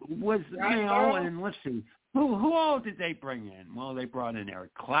 Was Right, you know, Carl? and let's see, who all did they bring in? Well, they brought in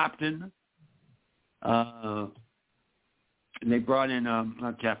Eric Clapton. They brought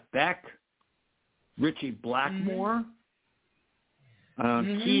in Jeff Beck, Richie Blackmore,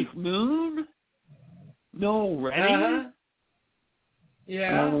 Keith Moon, Noel Redding.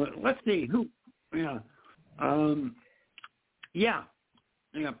 Yeah. Let's see who. Yeah. Yeah,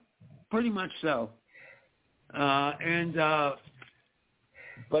 pretty much so.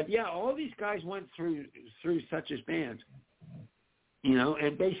 But yeah, all these guys went through such as bands, you know,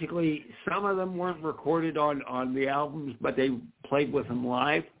 and basically some of them weren't recorded on the albums, but they played with them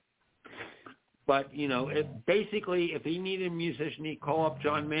live. But, you know, if he needed a musician, he'd call up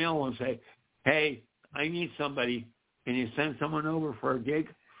John Mayall and say, hey, I need somebody. Can you send someone over for a gig?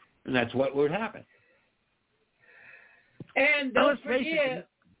 And that's what would happen. And don't forget,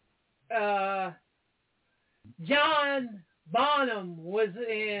 John Bonham was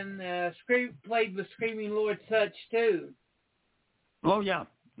in played with Screaming Lord Sutch too. Oh yeah,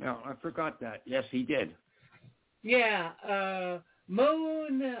 I forgot that. Yes, he did. Yeah,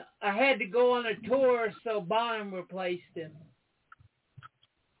 Moon had to go on a tour, so Bonham replaced him.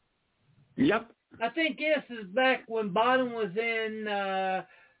 Yep. I think this is back when Bonham was in the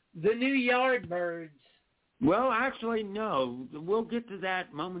New Yardbirds. Well, actually, no. We'll get to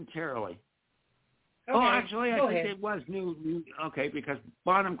that momentarily. Okay, oh, actually, I think ahead. it was new. Okay, because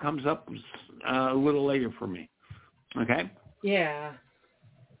Bonham comes up a little later for me. Okay? Yeah.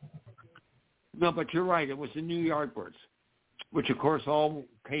 No, but you're right. It was the New Yardbirds, which, of course, all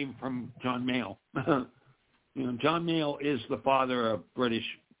came from John Mayall. You know, John Mayall is the father of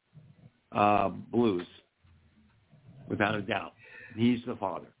British blues, without a doubt. He's the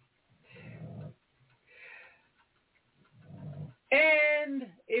father. And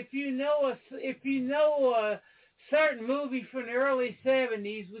if you know a certain movie from the early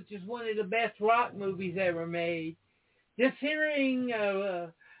 70s, which is one of the best rock movies ever made, just hearing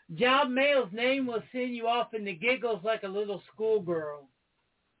John Mayall's name will send you off in the giggles like a little schoolgirl.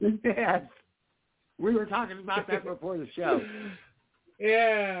 Yes. We were talking about that before the show.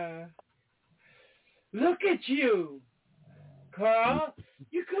 Yeah. Look at you, Carl.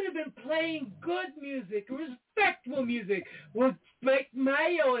 You could have been playing good music, respectful music, with Beck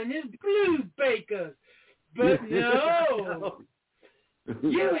Mayo and his blues bakers. But no,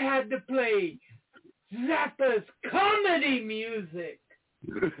 you had to play Zappa's comedy music.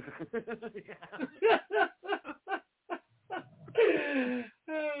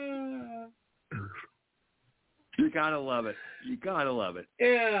 You gotta love it. You gotta love it.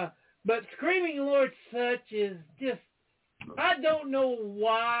 Yeah, but Screaming Lord Sutch is just, I don't know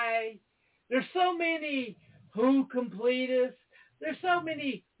why. There's so many Who completists. There's so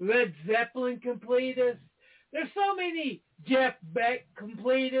many Led Zeppelin completists. There's so many Jeff Beck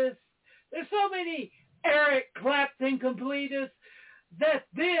completists. There's so many Eric Clapton completists that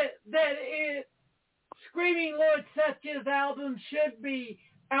Screaming Lord Sutch's album should be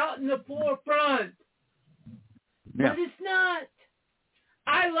out in the forefront. Yeah. But it's not.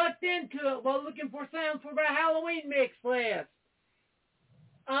 I looked into it while looking for sounds for my Halloween mix list.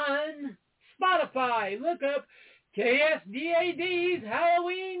 On Spotify, look up KSDAD's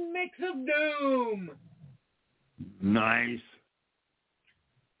Halloween Mix of Doom. Nice.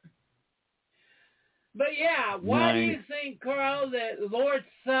 But yeah, why do you think, Carl, that Lord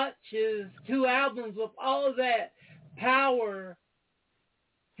Sutch's two albums with all of that power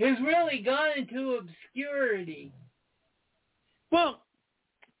has really gone into obscurity? Well,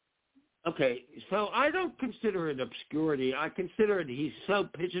 okay, so I don't consider it obscurity. I consider it he's so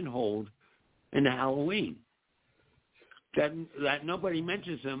pigeonholed into Halloween that nobody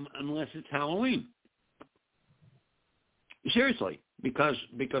mentions him unless it's Halloween. Seriously, because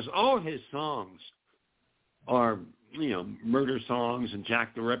all his songs are, you know, murder songs and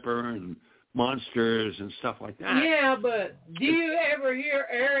Jack the Ripper and monsters and stuff like that. Yeah, but do you ever hear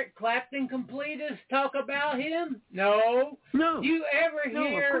Eric Clapton completists talk about him? No. No. Do you ever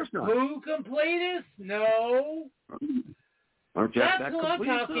hear Who completists? No. Or Jeff That's Beck what I'm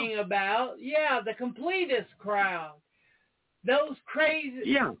talking about. Yeah, the completist crowd. Those crazy.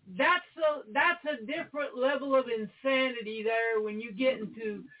 Yeah. That's a different level of insanity there when you get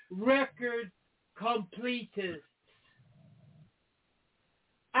into record completists.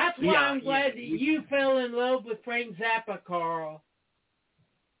 That's why I'm glad that you fell in love with Frank Zappa, Carl.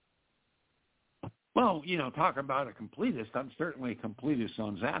 Well, you know, talk about a completist. I'm certainly a completist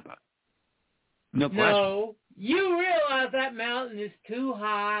on Zappa. No question. No, you realize that mountain is too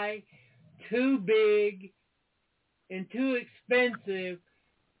high, too big, and too expensive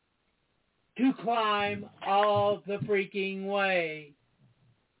to climb all the freaking way.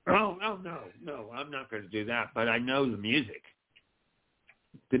 Oh, no, I'm not going to do that, but I know the music.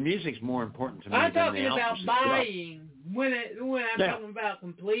 The music's more important to me I'm than talking the about albums itself. buying, when I'm talking about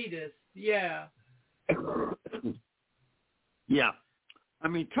completists, yeah. Yeah. I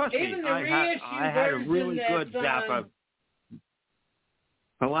mean, trust me, Even the I had a really good that's Zappa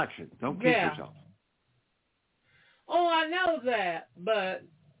collection. Don't kid yourself. Oh, I know that, but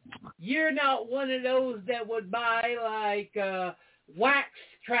you're not one of those that would buy like wax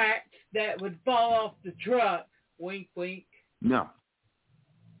tracks that would fall off the truck. Wink, wink. No,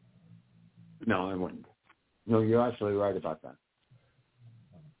 I wouldn't. No, you're absolutely right about that.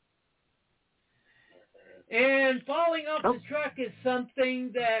 And falling off the truck is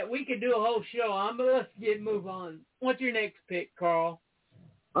something that we could do a whole show on, but let's move on. What's your next pick, Carl?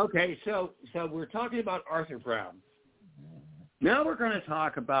 Okay, so we're talking about Arthur Brown. Now we're going to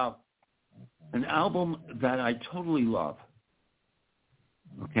talk about an album that I totally love.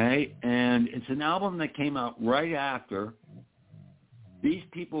 Okay, and it's an album that came out right after these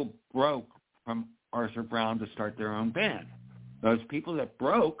people broke from Arthur Brown to start their own band. Those people that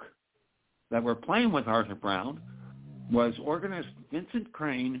broke, that were playing with Arthur Brown, was organist Vincent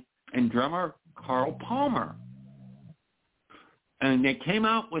Crane and drummer Carl Palmer. And they came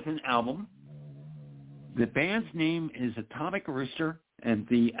out with an album. The band's name is Atomic Rooster, and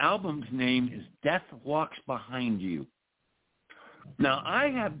the album's name is Death Walks Behind You. Now, I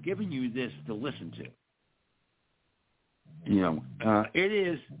have given you this to listen to. You know, it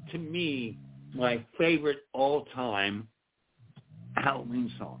is, to me, my favorite all-time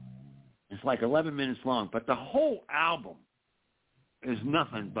Halloween song. It's like 11 minutes long, but the whole album is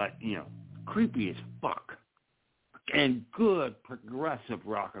nothing but, you know, creepy as fuck and good progressive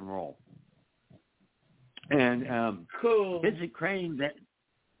rock and roll. And cool. Vincent Crane,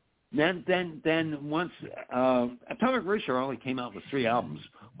 then once Atomic Rooster only came out with 3 albums.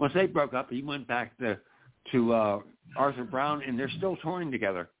 Once they broke up, he went back to Arthur Brown, and they're still touring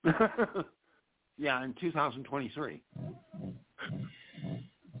together. Yeah, in 2023.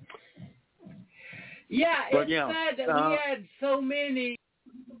 Yeah, it's sad that we had so many.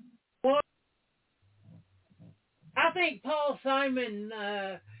 Well, I think Paul Simon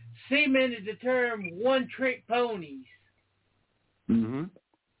cemented the term one-trick ponies. Mm-hmm.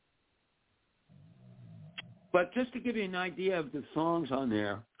 But just to give you an idea of the songs on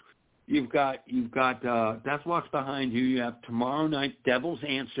there, you've got Death Walks Behind You. You have Tomorrow Night, Devil's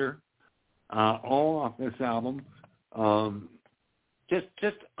Answer, all off this album.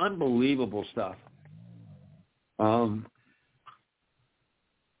 Just unbelievable stuff.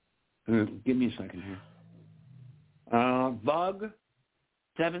 Give me a second here. Vug,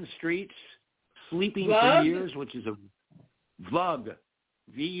 7 Streets, Sleeping for Years, which is a Vug,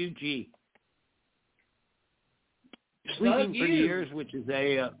 V-U-G. Sleeping for Years, which is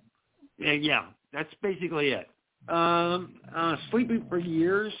yeah, that's basically it. Sleeping for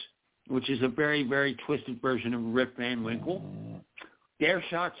Years, which is a very, very twisted version of Rip Van Winkle.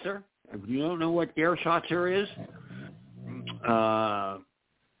 Gerschacher. If you don't know what Gerschacher is,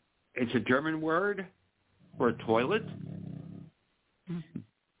 it's a German word for a toilet.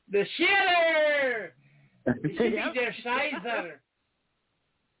 The shitter! It should be der Scheißer.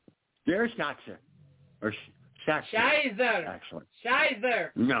 Gerschacher. Or Scheißer. Actually.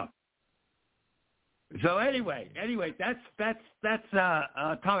 Scheißer. No. So anyway, that's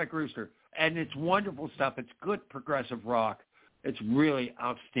Atomic Rooster, and it's wonderful stuff. It's good progressive rock. It's really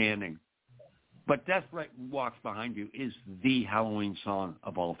outstanding. But Death Walks Behind You is the Halloween song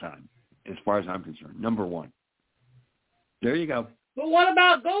of all time, as far as I'm concerned. Number 1. There you go. But what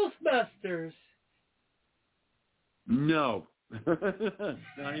about Ghostbusters? No.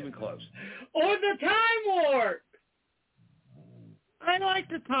 Not even close. Or the Time Warp? I like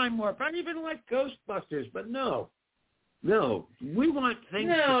the Time Warp. I even like Ghostbusters, but no. No. We want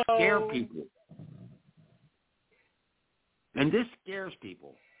things to scare people. And this scares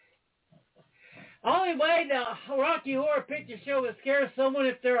people. Only way the Rocky Horror Picture Show will scare someone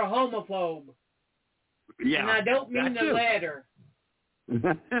if they're a homophobe. Yeah. And I don't mean the letter.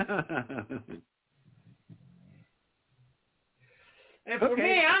 And for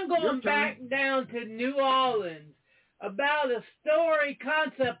me, I'm going back down to New Orleans about a story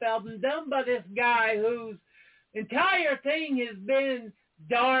concept album done by this guy whose entire thing has been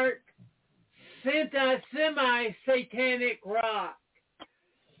dark, semi-satanic rock.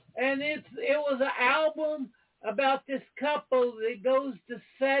 And it was an album about this couple that goes to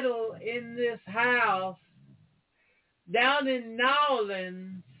settle in this house down in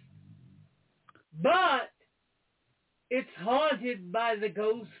Nowlands, but it's haunted by the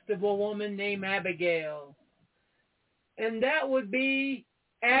ghost of a woman named Abigail. And that would be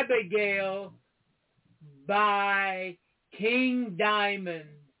Abigail by King Diamond.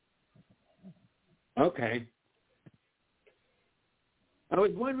 Okay. I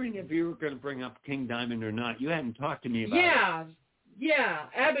was wondering if you were going to bring up King Diamond or not. You hadn't talked to me about it. Yeah,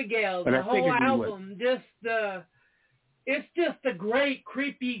 Abigail, But the I whole figured you album, it's just a great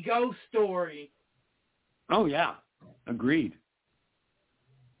creepy ghost story. Oh, yeah. Agreed.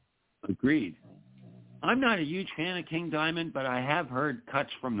 I'm not a huge fan of King Diamond, but I have heard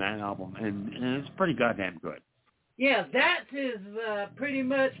cuts from that album, and it's pretty goddamn good. Yeah, that is pretty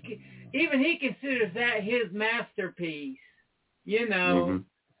much, even he considers that his masterpiece, you know. Mm-hmm.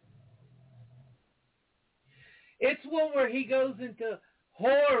 It's one where he goes into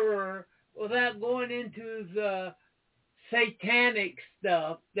horror without going into the satanic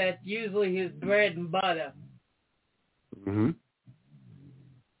stuff that's usually his bread and butter. Mm-hmm.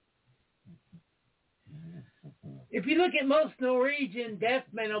 If you look at most Norwegian death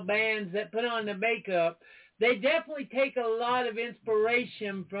metal bands that put on the makeup, they definitely take a lot of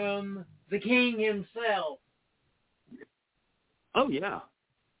inspiration from the king himself. Oh, yeah.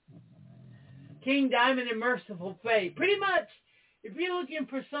 King Diamond and Merciful Fate. Pretty much, if you're looking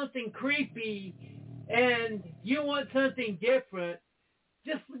for something creepy and you want something different,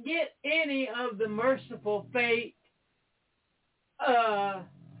 just get any of the Merciful Fate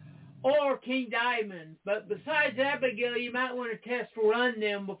or King Diamond. But besides Abigail, you might want to test run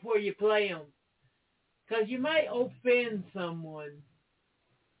them before you play them, because you might offend someone.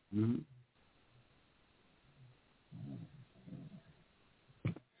 Mm-hmm.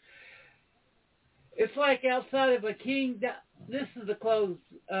 It's like outside of a this is the close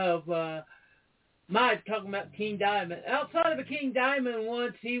of my talking about King Diamond. Outside of a King Diamond,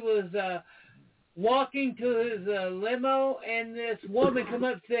 once he was walking to his limo, and this woman come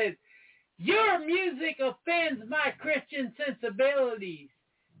up and said, "Your music offends my Christian sensibilities."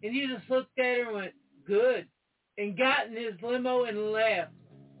 And he just looked at her and went, "Good," and got in his limo and left.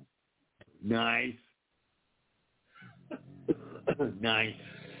 Nice. Nice.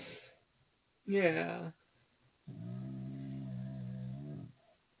 Yeah.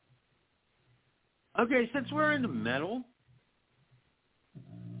 Okay, since we're into metal,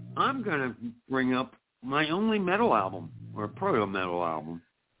 I'm going to bring up my only metal album, or proto-metal album.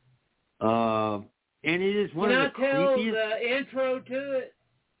 And it is one of the Can I tell creepiest... the intro to it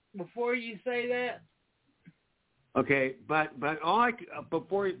before you say that? Okay, but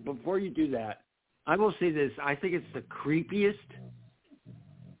before you do that, I will say this. I think it's the creepiest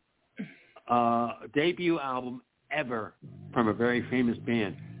debut album ever from a very famous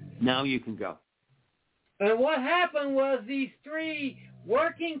band. Now you can go. And what happened was these three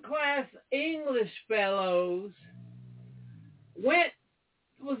working class English fellows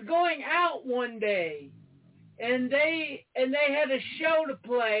was going out one day, and they had a show to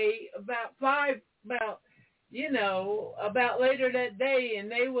play about later that day, and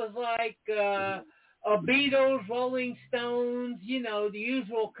they was like a Beatles, Rolling Stones, the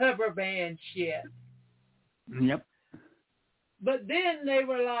usual cover band shit. Yep. But then they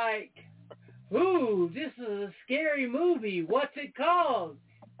were like, "Ooh, this is a scary movie. What's it called?"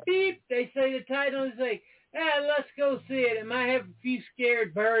 Beep. They say the title and say, "Let's go see it. It might have a few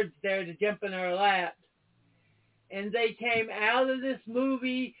scared birds there to jump in our laps." And they came out of this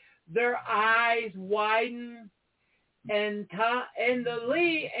movie, their eyes widened, and the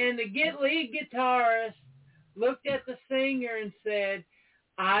lead guitarist looked at the singer and said,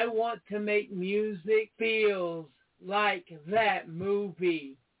 "I want to make music feels like that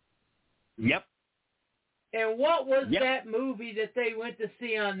movie." Yep. And what was that movie that they went to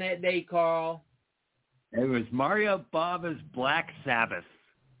see on that day, Carl? It was Mario Bava's Black Sabbath.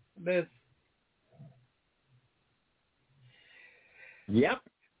 Yep.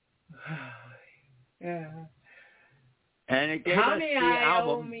 Yeah. And it gave us the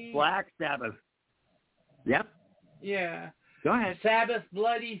album Black Sabbath. Yep. Yeah. Go ahead. Sabbath,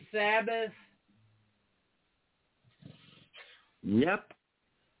 Bloody Sabbath. Yep.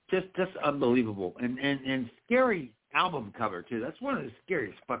 Just unbelievable. And scary album cover, too. That's one of the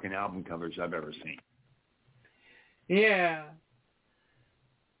scariest fucking album covers I've ever seen. Yeah.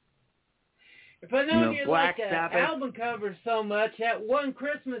 If I know you like Sabbath album covers so much, that one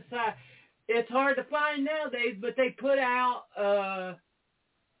Christmas it's hard to find nowadays, but they put out a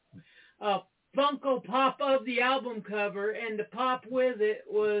Funko Pop of the album cover, and the pop with it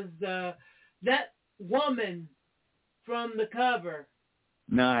was that woman from the cover.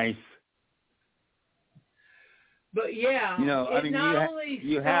 Nice. But yeah,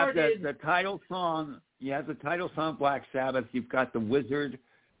 you have the title song. You have the title song, Black Sabbath. You've got The Wizard.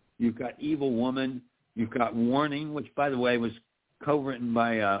 You've got Evil Woman. You've got Warning, which, by the way, was co-written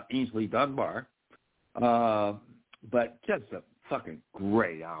by Ainsley Dunbar. But just a fucking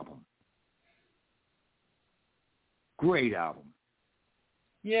great album. Great album.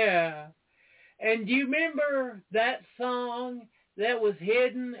 Yeah. And do you remember that song that was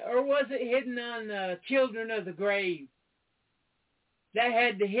hidden, or was it hidden on Children of the Grave? That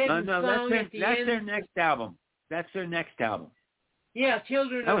had the hidden song at the end. That's their next album. That's their next album. Yeah,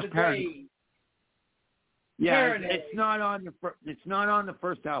 Children of the Grave. Yeah, Paranoid. it's not on the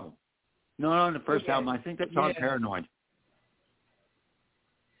first album. Not on the first album. I think that's on Paranoid.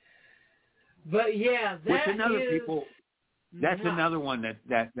 But yeah, that's another one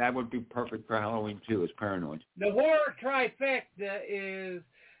that would be perfect for Halloween too, is Paranoid. The horror trifecta is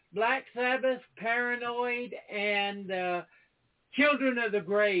Black Sabbath, Paranoid, and Children of the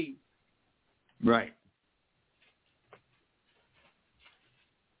Grave. Right.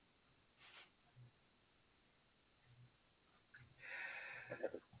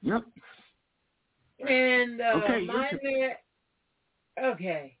 Yep. And okay.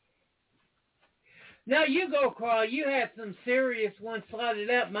 Now you go, Carl. You have some serious ones slotted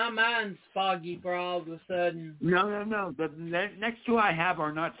up. My mind's foggy for all of a sudden. No. The next two I have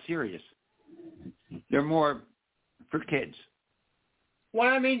are not serious. They're more for kids. What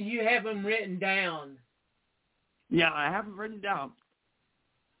I mean is you have them written down. Yeah, I have them written down.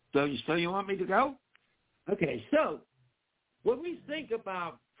 So you want me to go? Okay, so when we think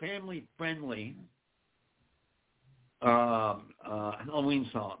about family-friendly Halloween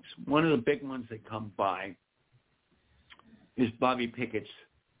songs, one of the big ones that come by is Bobby Pickett's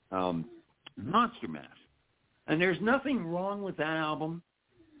Monster Mash. And there's nothing wrong with that album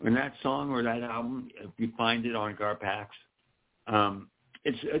or that song or that album if you find it on Garpax.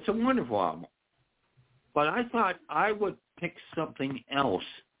 It's a wonderful album. But I thought I would pick something else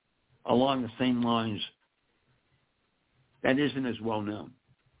along the same lines that isn't as well known.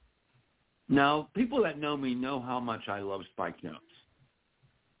 Now, people that know me know how much I love Spike Jones.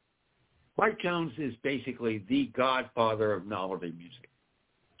 Spike Jones is basically the godfather of novelty music.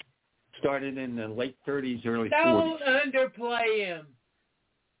 Started in the late 30s, early 40s. Don't underplay him.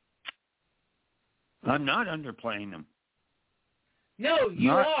 I'm not underplaying him. No,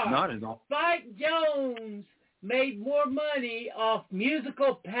 you are. Not at all. Spike Jones made more money off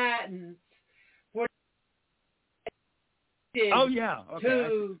musical patents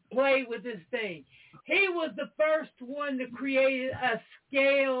to play with this thing. He was the first one to create a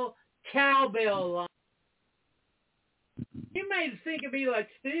scale cowbell line. You may think of me like,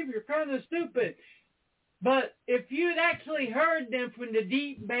 Steve, you're kind of stupid. But if you'd actually heard them from the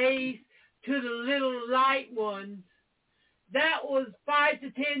deep bass to the little light ones, that was 5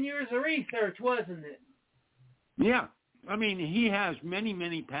 to 10 years of research, wasn't it? Yeah. I mean, he has many,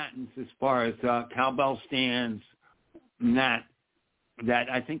 many patents as far as cowbell stands and that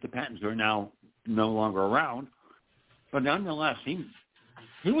I think the patents are now no longer around. But nonetheless, he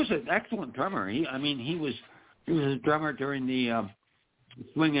was an excellent drummer. He was a drummer during the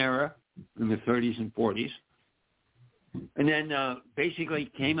swing era in the 30s and 40s. And then basically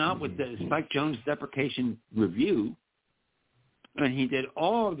came out with the Spike Jones Deprecation Review. And he did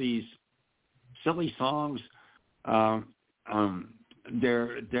all of these silly songs, their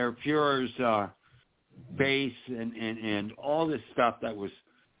Führer's bass and all this stuff that was,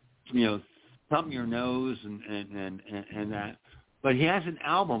 thumb your nose and that. But he has an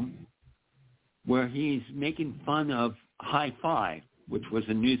album where he's making fun of hi-fi, which was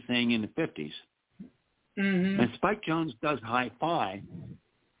a new thing in the 50s. Mm-hmm. And Spike Jones does hi-fi,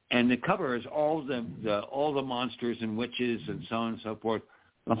 and the cover is all the monsters and witches and so on and so forth.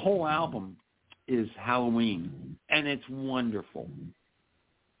 The whole album is Halloween, and it's wonderful.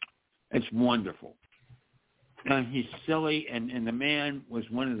 It's wonderful. And he's silly, and the man was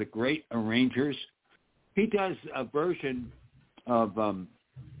one of the great arrangers. He does a version of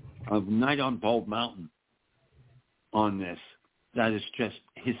Night on Bald Mountain on this that is just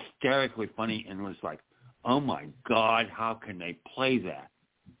hysterically funny and was like, oh my God, how can they play that?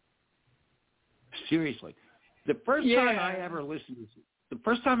 Seriously. The first time I ever listened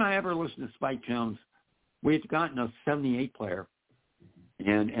to Spike Jones, we had gotten a 78 player,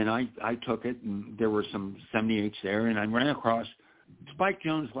 and I took it, and there were some 78s there, and I ran across Spike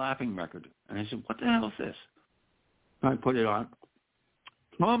Jones' Laughing record, and I said, what the hell is this? I put it on.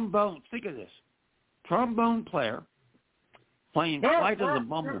 Trombone, think of this. Trombone player playing Flight of the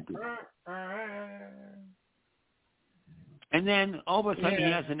Bumblebee. And then all of a sudden he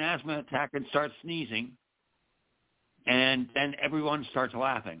Yeah. has an asthma attack and starts sneezing, and then everyone starts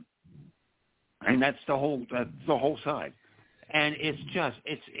laughing. And that's the whole side. And it's just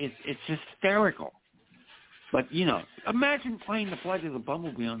it's hysterical. But imagine playing the Flight of the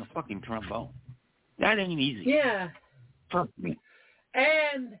Bumblebee on the fucking trombone. That ain't easy. Yeah. Trust me.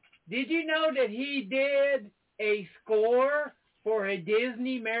 And did you know that he did a score for a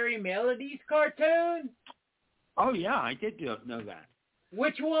Disney Merry Melodies cartoon? Oh yeah, I did know that.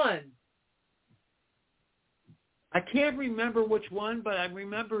 Which one? I can't remember which one, but I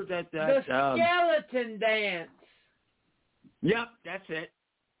remember that The Skeleton Dance. Yep, that's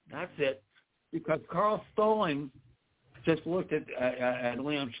it. Because Carl Stalling just looked at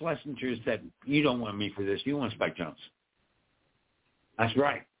Leon Schlesinger and said, "You don't want me for this. You want Spike Jones." That's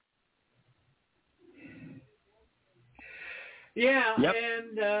right. Yeah, Yep.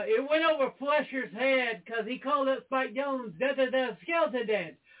 and it went over Fletcher's head because he called it Spike Jones, Skeleton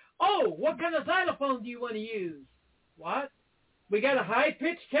Dance. Oh, what kind of xylophone do you want to use? What? We got a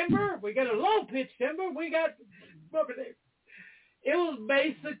high-pitched timbre? We got a low-pitched timbre? We got... It was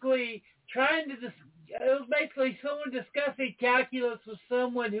basically someone discussing calculus with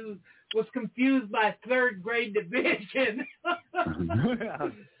someone who was confused by third grade division.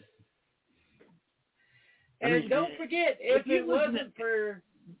 And don't forget, if it wasn't for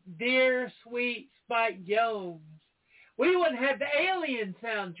dear, sweet Spike Jones, we wouldn't have the Alien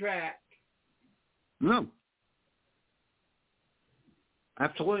soundtrack. No.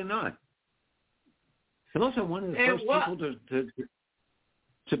 Absolutely not. He's also one of the first people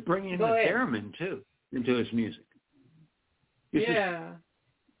to bring in the theremin, too, into his music. Yeah.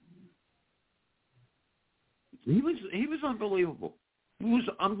 He was unbelievable. He was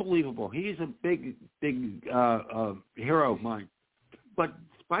unbelievable. He's a big hero of mine. But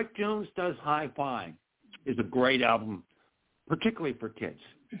Spike Jones Does Hi-Fi is a great album, particularly for kids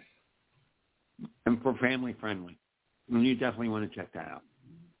and for family friendly. And you definitely want to check that out.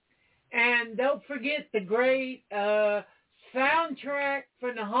 And don't forget the great soundtrack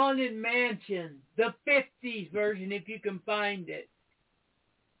for the Haunted Mansion, the 50s version, if you can find it.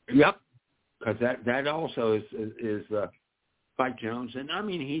 Yep, because that also is Spike Jones. And, I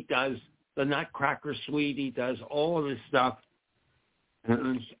mean, he does the Nutcracker Suite. He does all of this stuff.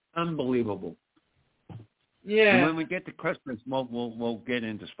 And it's unbelievable. Yeah. And when we get to Christmas, we'll get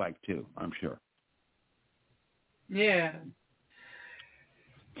into Spike, too, I'm sure. Yeah.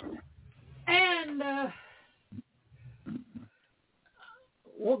 And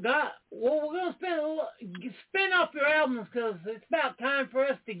we're gonna spin off your albums because it's about time for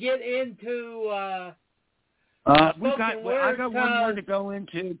us to get into. I got one more to go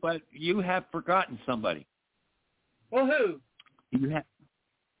into, but you have forgotten somebody. Well, who?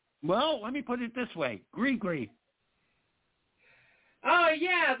 Well, let me put it this way: Gree. Oh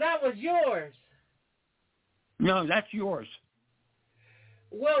yeah, that was yours. No, that's yours.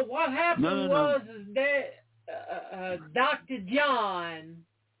 Well, what happened was that Dr. John,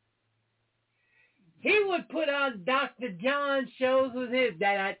 he would put on Dr. John shows with his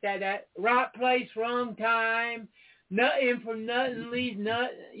that right place, wrong time, nothing from nothing leaves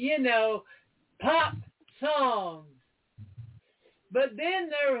nothing, pop songs. But then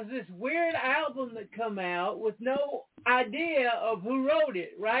there was this weird album that come out with no idea of who wrote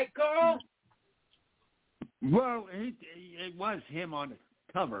it, right, Carl? Well, it was him on the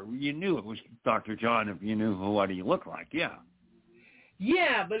cover. You knew it was Dr. John if you knew what he looked like, yeah.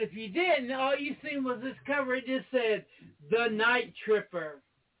 Yeah, but if you didn't, all you seen was this cover. It just said, The Night Tripper,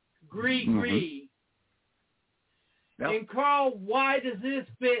 Gree. Yep. And Carl, why does this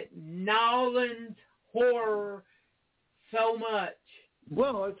fit Nolan's horror so much?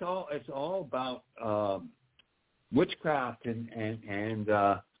 Well, it's all about witchcraft and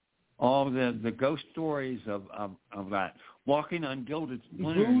all the ghost stories of that. Walking on Gilded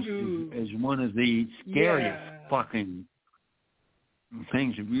Splinters is one of the scariest fucking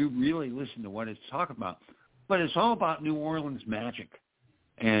things if you really listen to what it's talking about. But it's all about New Orleans magic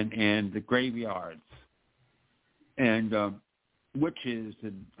and the graveyards and witches.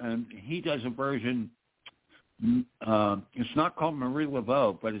 And he does a version, it's not called Marie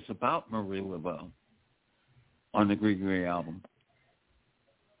Laveau, but it's about Marie Laveau on the Gree album.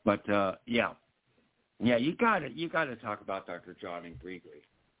 But yeah, you got to talk about Dr. John and Gree.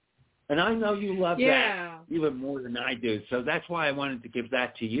 And I know you love that even more than I do, so that's why I wanted to give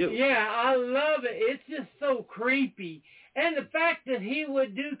that to you. Yeah, I love it. It's just so creepy. And the fact that he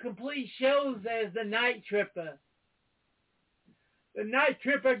would do complete shows as the Night Tripper. The Night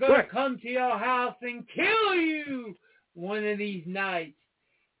Tripper going to come to your house and kill you one of these nights.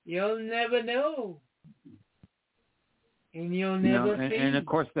 You'll never know. And you'll never see. And of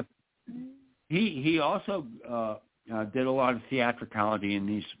course, he also did a lot of theatricality in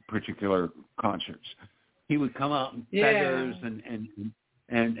these particular concerts. He would come out in feathers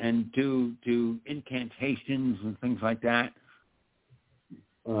and do incantations and things like that.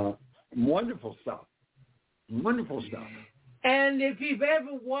 Wonderful stuff. Wonderful stuff. And if you've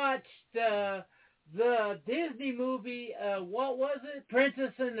ever watched the Disney movie, what was it?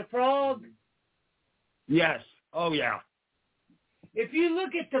 Princess and the Frog? Yes. Oh, yeah. If you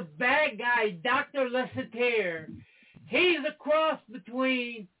look at the bad guy, Dr. Lasseter, he's a cross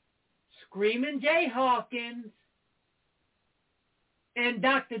between Screaming Jay Hawkins and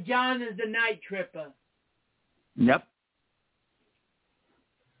Dr. John is the Night Tripper. Yep.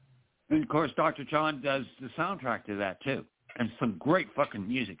 And, of course, Dr. John does the soundtrack to that, too. And some great fucking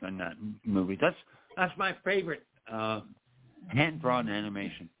music on that movie. That's my favorite hand-drawn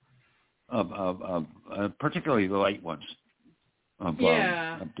animation of particularly the late ones of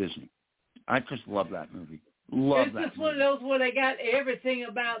Disney. I just love that movie. It's just one of those where they got everything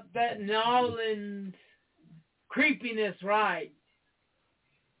about that Nolan creepiness right.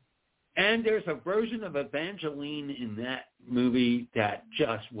 And there's a version of Evangeline in that movie that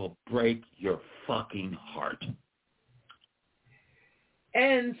just will break your fucking heart.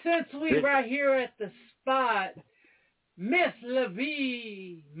 And since we're right here at the spot, Miss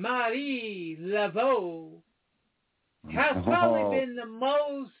Lavie Marie Laveau has probably been the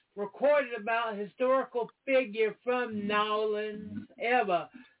most recorded about historical figure from Nolan ever.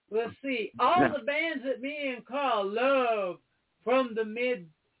 Let's see. All the bands that me and Carl love from the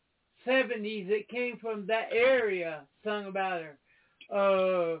mid-70s that came from that area sung about her.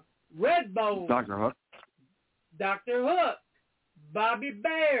 Redbone. Dr. Hook. Dr. Hook. Bobby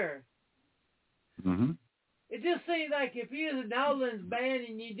Bear. Mm-hmm. It just seems like if you was a Nolan's band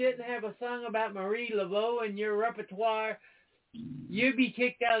and you didn't have a song about Marie Laveau in your repertoire, you'd be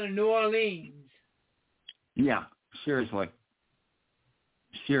kicked out of New Orleans. Yeah, seriously.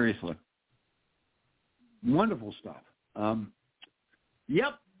 Seriously. Wonderful stuff.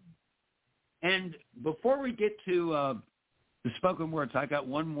 Yep. And before we get to the spoken words, I got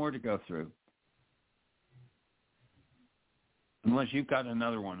one more to go through. Unless you've got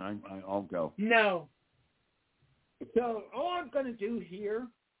another one, I'll go. No. So all I'm going to do here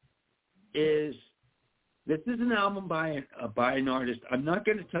is, this is an album by an artist. I'm not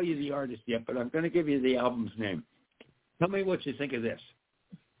going to tell you the artist yet, but I'm going to give you the album's name. Tell me what you think of this.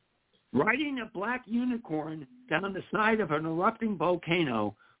 Riding a black unicorn down the side of an erupting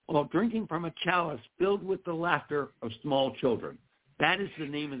volcano while drinking from a chalice filled with the laughter of small children. That is the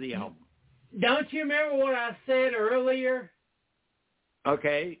name of the album. Don't you remember what I said earlier?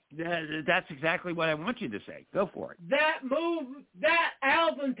 Okay, that's exactly what I want you to say. Go for it. That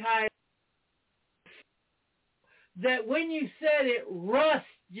album title, that when you said it, rust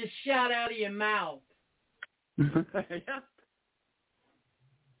just shot out of your mouth. Yeah.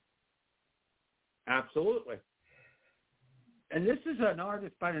 Absolutely. And this is an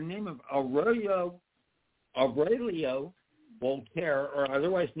artist by the name of Aurelio Voltaire, or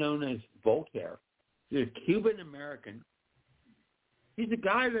otherwise known as Voltaire. He's a Cuban-American. He's a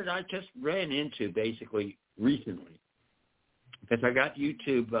guy that I just ran into basically recently because I got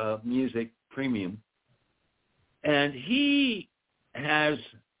YouTube Music Premium. And he has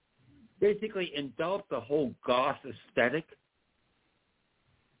basically enveloped the whole goth aesthetic.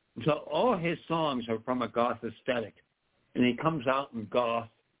 So all his songs are from a goth aesthetic. And he comes out in goth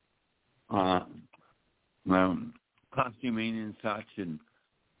costuming and such. And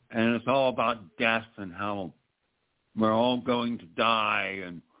it's all about death and how we're all going to die,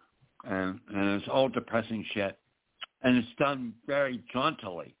 and it's all depressing shit. And it's done very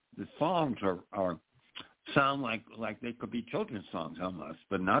jauntily. The songs are sound like they could be children's songs almost,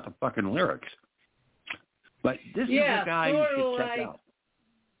 but not the fucking lyrics. But this is a guy you should check out.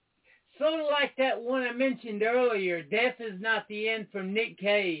 Sort of like that one I mentioned earlier, Death is Not the End from Nick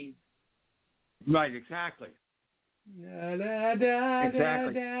Cave. Right, exactly. Da, da, da,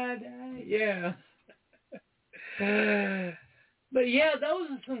 exactly. Da, da, da. Yeah. But yeah, those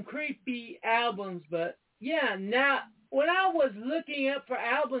are some creepy albums. But yeah, now when I was looking up for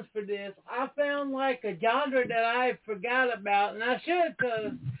albums for this, I found like a genre that I forgot about, and I should,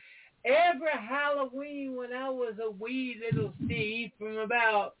 because every Halloween when I was a wee little Steve from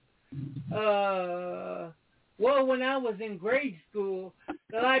about when I was in grade school,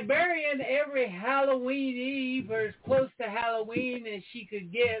 the librarian every Halloween Eve, or as close to Halloween as she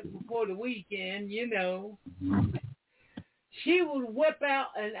could get before the weekend, you know, she would whip out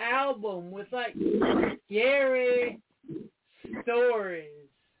an album with like scary stories.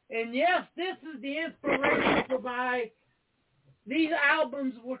 And yes, this is the inspiration for my these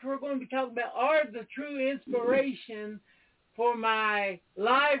albums, which we're going to be talking about, are the true inspiration for my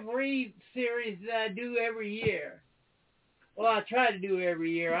live read series that I do every year. Well, I try to do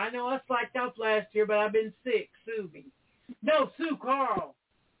every year. I know I slacked off last year, but I've been sick. Sue me. No, sue Carl,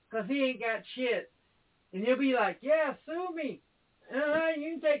 because he ain't got shit. And he'll be like, yeah, sue me. You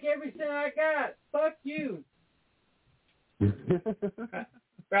can take everything I got. Fuck you.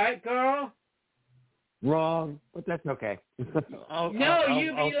 Right, Carl? Wrong, but that's okay. You'd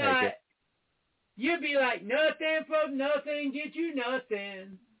be like, nothing from nothing, get you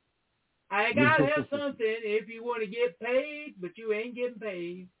nothing. I gotta have something if you want to get paid, but you ain't getting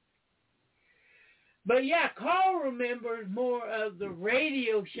paid. But yeah, Carl remembers more of the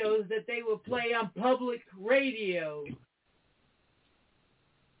radio shows that they would play on public radio.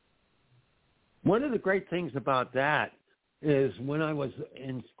 One of the great things about that is when I was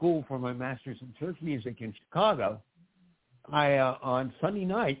in school for my master's in church music in Chicago, I on Sunday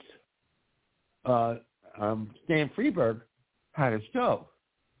nights, Stan Freberg had a show,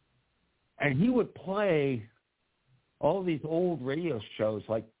 and he would play all these old radio shows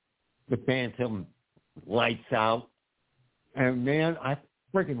like The Phantom, Lights Out, and man, I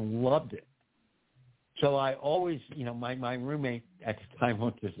freaking loved it. So I always, my roommate at the time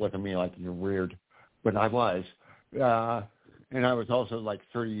looked just at me like, you're weird, but I was. And I was also like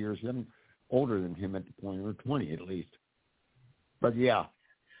 30 years older than him at the point, or 20 at least. But yeah.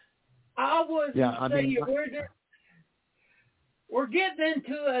 We're getting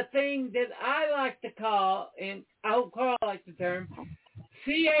into a thing that I like to call, and I hope Carl likes the term,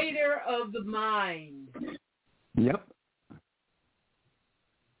 theater of the mind. Yep.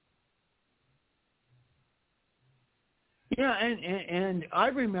 Yeah, and I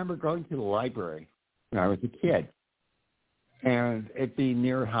remember going to the library when I was a kid, and it'd be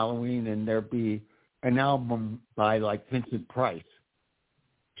near Halloween, and there'd be an album by like Vincent Price,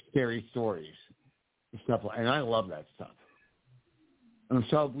 Scary Stories, and stuff and I love that stuff. And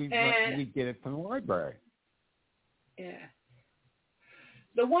so we get it from the library. Yeah.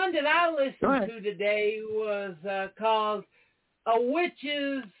 The one that I listened to today was called A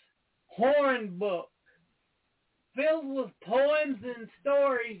Witch's Horn Book, filled with poems and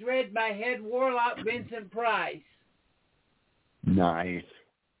stories read by head warlock Vincent Price. Nice.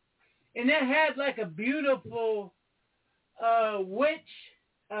 And it had like a beautiful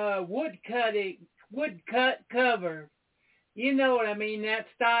woodcut cover. You know what I mean, that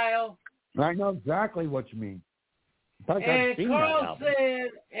style. I know exactly what you mean. And Carl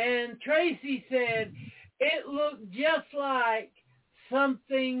said, and Tracy said, it looked just like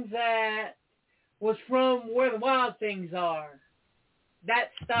something that was from Where the Wild Things Are.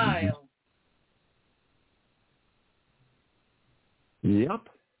 That style. Yep.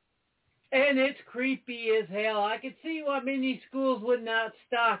 And it's creepy as hell. I could see why many schools would not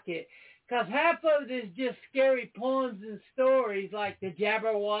stock it. Because half of it is just scary poems and stories like the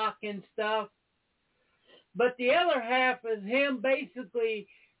Jabberwock and stuff. But the other half is him basically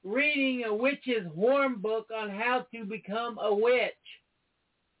reading a witch's horn book on how to become a witch.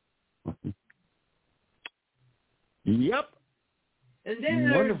 Yep. And then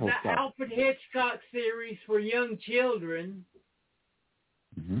there's the Alfred Hitchcock series for young children.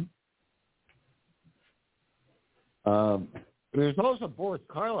 Mm-hmm. There's also Boris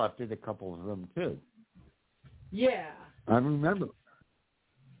Karloff did a couple of them too. Yeah. I remember.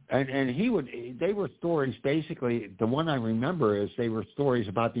 And they were stories, basically, the one I remember is they were stories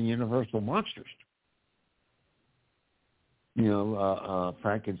about the Universal monsters.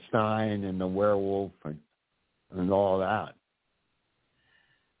 Frankenstein and the werewolf and all that.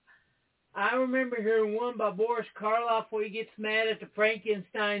 I remember hearing one by Boris Karloff where he gets mad at the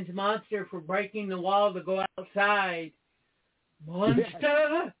Frankenstein's monster for breaking the wall to go outside. Monster?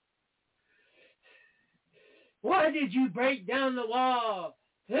 Yeah. Why did you break down the wall?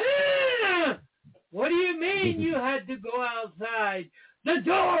 What do you mean you had to go outside? The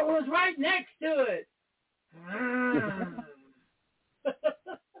door was right next to it.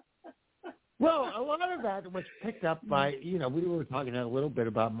 Well, a lot of that was picked up by, we were talking a little bit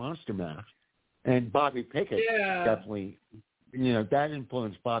about Monster Mash, and Bobby Pickett definitely, that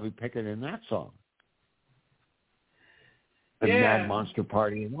influenced Bobby Pickett in that song. And Mad Monster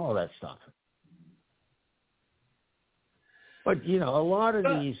Party and all that stuff. But, a lot of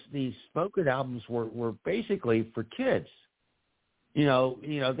these spoken albums were basically for kids. They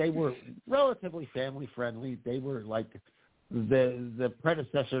were relatively family friendly. They were like the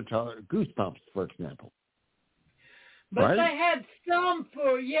predecessor to Goosebumps, for example. But right? they had some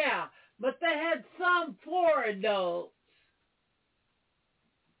for adults.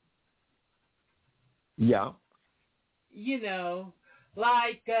 Yeah.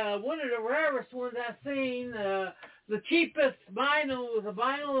 like one of the rarest ones I've seen. The cheapest vinyl was a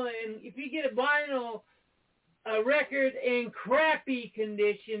vinyl, and if you get a vinyl record in crappy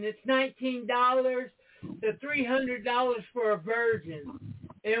condition, it's $19 to $300 for a virgin.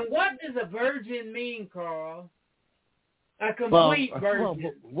 And what does a virgin mean, Carl? A complete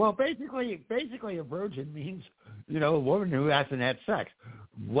virgin. Well, basically, a virgin means, a woman who hasn't had sex.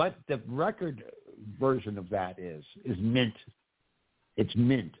 What the record version of that is mint. It's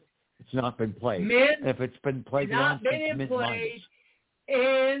mint. It's not been played. Mint. If it's been played not once, been it's mint played minus.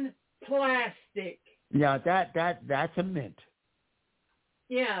 in plastic. Yeah, that's a mint.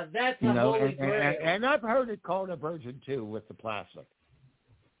 Yeah, that's a holy grail. And I've heard it called a virgin too with the plastic.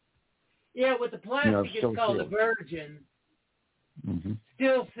 Yeah, with the plastic, it's called sealed. a virgin. Mm-hmm.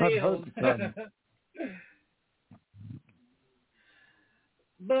 Still sealed.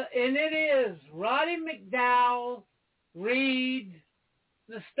 And it is Roddy McDowell reads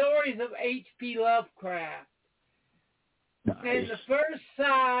the stories of H.P. Lovecraft. Nice. And the first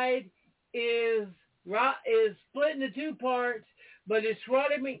side is split into two parts, but it's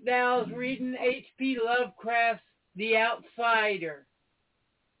Roddy McDowell's reading H.P. Lovecraft's The Outsider.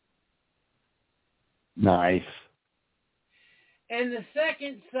 Nice. And the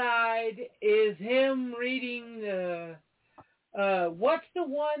second side is him reading what's the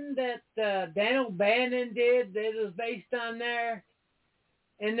one that Dan O'Bannon did that was based on there?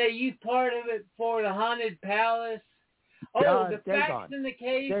 And they used part of it for the Haunted Palace. Oh, the facts in the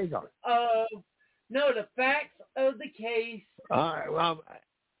case the facts of the case.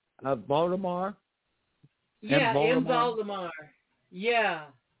 Voldemort? Yeah, M. Voldemort. Yeah.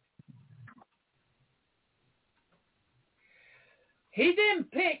 He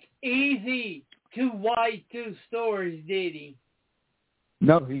didn't pick easy two stories, did he?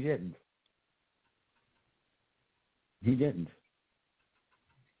 No, he didn't. He didn't.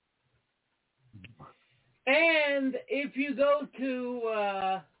 And if you go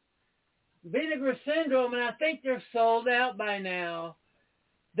to Vinegar Syndrome, and I think they're sold out by now,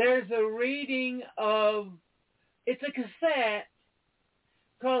 there's a reading of, it's a cassette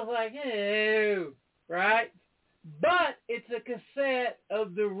called right? But it's a cassette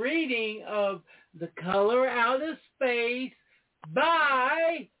of the reading of The Color Out of Space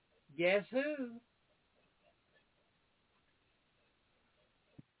by, guess who?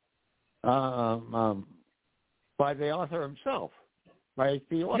 By the author himself. By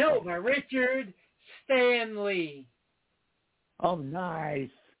the author. No, by Richard Stanley. Oh, nice.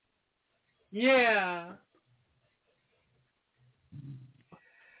 Yeah.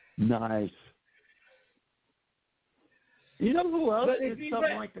 Nice. You know who else did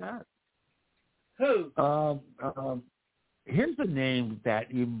something like that? Who? Here's a name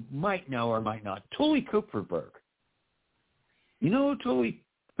that you might know or might not. Tully Kupferberg. You know who Tully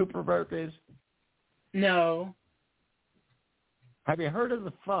Kupferberg is? No. Have you heard of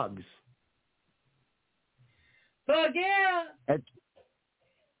the Fugs? Fug, yeah.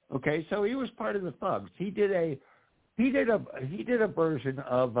 Okay, so he was part of the Fugs. He did a version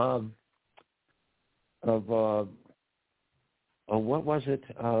of what was it?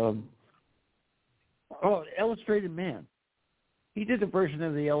 Illustrated Man. He did a version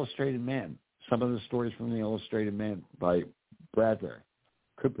of the Illustrated Man. Some of the stories from the Illustrated Man by Bradbury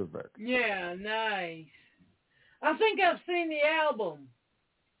Kupferberg. Yeah, nice. I think I've seen the album.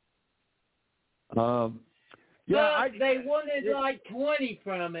 They wanted like 20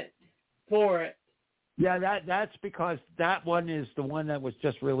 for it. Yeah, that's because that one is the one that was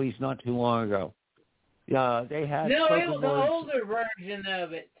just released not too long ago. Yeah, they had. No, it was an older version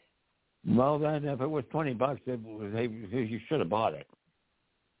of it. Well, then, if it was $20, you should have bought it.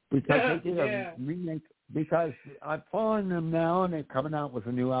 Because they did a remake. Because I'm following them now, and they're coming out with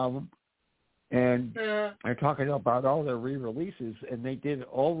a new album, and they're talking about all their re-releases, and they did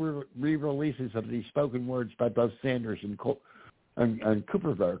all re-releases of these spoken words by both Sanders and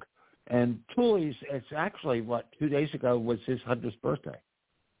Kupferberg. And Tully's, it's actually, 2 days ago was his 100th birthday.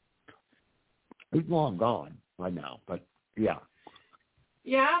 He's long gone by now, but yeah.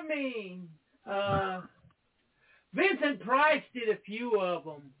 Yeah, I mean, Vincent Price did a few of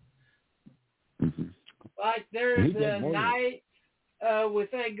them. Mm-hmm. Like there's a night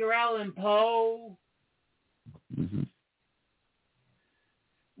with Edgar Allan Poe. Mm-hmm.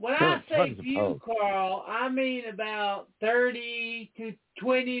 When I say few, Carl, I mean about 20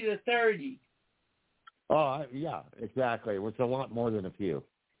 to 30. Oh, yeah, exactly. It was a lot more than a few.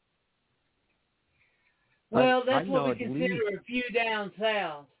 Well, that's what we consider a few down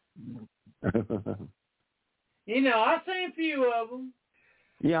south. I've seen a few of them.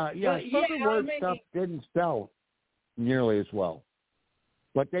 Yeah. Spoken word stuff didn't sell nearly as well.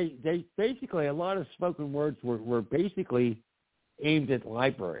 But they basically, a lot of spoken words were basically aimed at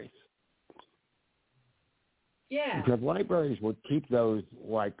libraries. Yeah. Because libraries would keep those,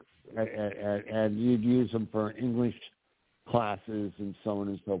 like, and you'd use them for English classes and so on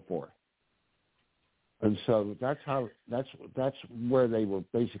and so forth. And so that's where they were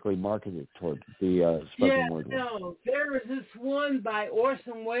basically marketed toward the spoken word. Yeah, no, there was this one by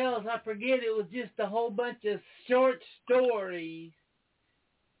Orson Welles. I forget, it was just a whole bunch of short stories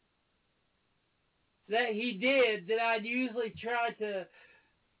that he did that I'd usually try to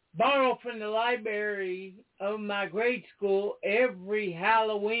borrow from the library of my grade school every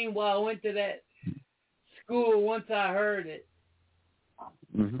Halloween while I went to that school once I heard it.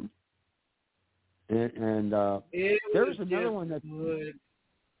 Mm-hmm. And there was another one that good.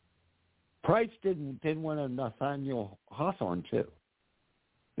 Price did one of Nathaniel Hawthorne too,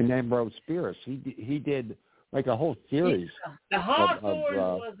 and Ambrose Bierce. He did like a whole series. Yeah. The Hawthorne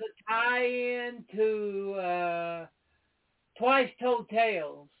was a tie-in to Twice Told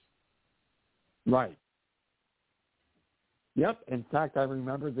Tales. Right. Yep. In fact, I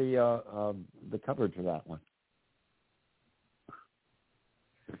remember the coverage of that one.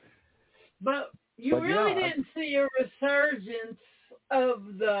 But you really didn't see a resurgence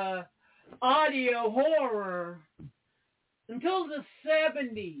of the audio horror until the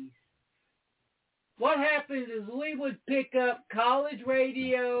 70s. What happened is we would pick up college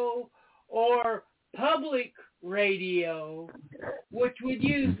radio or public radio, which would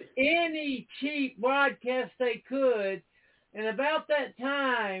use any cheap broadcast they could. And about that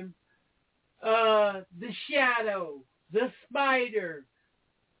time, The Shadow, The Spider,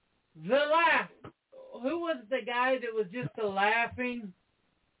 The Laugh. Who was the guy that was just the laughing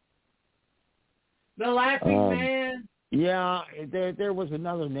man? Yeah, there was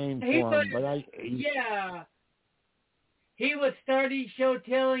another name for him, but yeah. He would start each show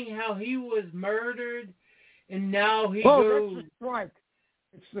telling how he was murdered, and now he goes. That's the Strike.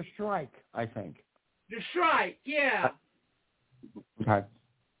 It's the Strike, I think. The Strike, yeah. Okay.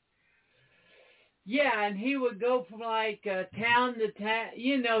 Yeah, and he would go from like town to town.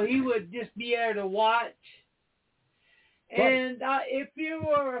 You know, he would just be there to watch. And if you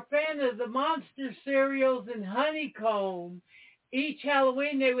were a fan of the Monster cereals and Honeycomb, each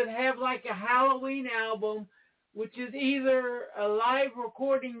Halloween they would have like a Halloween album, which is either a live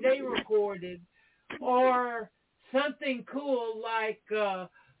recording they recorded or something cool like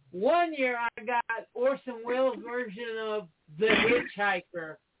one year I got Orson Welles' version of The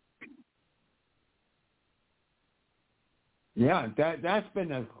Hitchhiker. Yeah, that's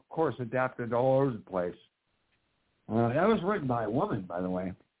been, of course, adapted all over the place. That was written by a woman, by the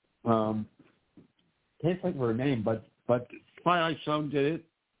way. Can't think of her name, but Twilight Zone did it.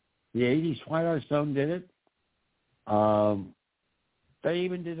 The 80s Twilight Zone did it. They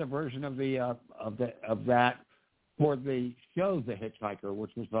even did a version of that for the show The Hitchhiker,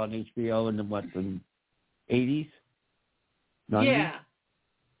 which was on HBO in the 80s? 90s? Yeah.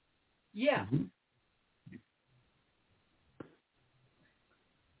 Yeah. Mm-hmm.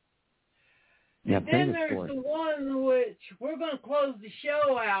 And then there's the one which we're going to close the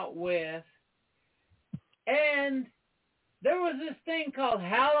show out with. And there was this thing called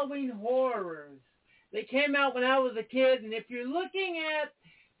Halloween Horrors. They came out when I was a kid. And if you're looking at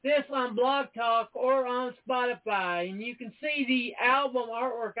this on Blog Talk or on Spotify, and you can see the album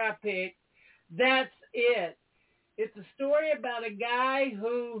artwork I picked, that's it. It's a story about a guy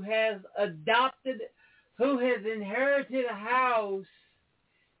who has inherited a house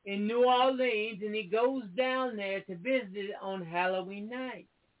in New Orleans, and he goes down there to visit it on Halloween night.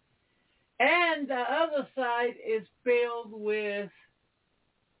 And the other side is filled with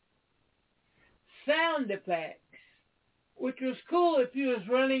sound effects, which was cool if you was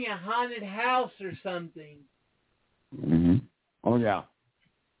running a haunted house or something. Mm-hmm. Oh, yeah.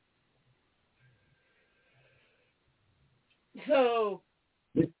 So,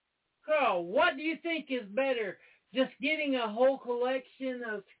 Carl, what do you think is better? Just getting a whole collection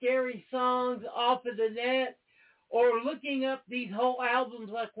of scary songs off of the net, or looking up these whole albums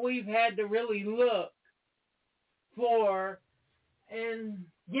like we've had to really look for and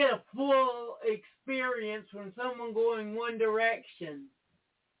get a full experience from someone going one direction?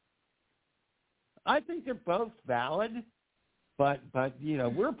 I think they're both valid, but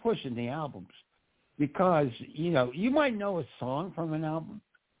we're pushing the albums because, you might know a song from an album,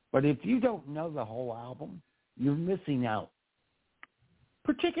 but if you don't know the whole album, you're missing out,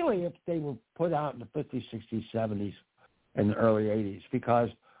 particularly if they were put out in the 50s, 60s, 70s, and the early 80s, because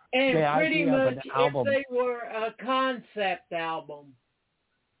and pretty much if they were a concept album.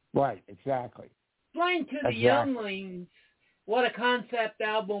 Right, exactly. Explain to the younglings what a concept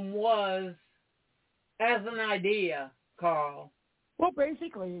album was as an idea, Carl. Well,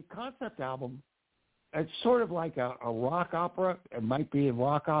 basically, a concept album, it's sort of like a rock opera. It might be a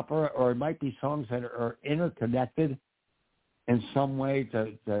rock opera, or it might be songs that are interconnected in some way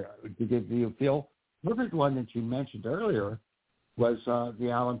to give you a feel. The perfect one that you mentioned earlier was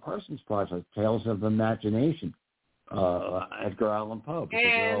the Alan Parsons Project, Tales of Imagination, Edgar Allan Poe.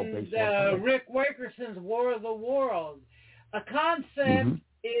 And Rick Wakerson's War of the Worlds. A concept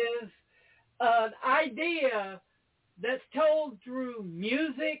is an idea that's told through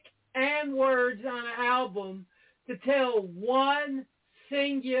music and words on an album to tell one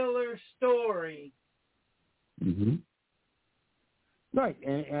singular story. Mm-hmm. Right,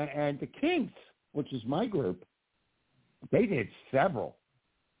 and the Kinks, which is my group, they did several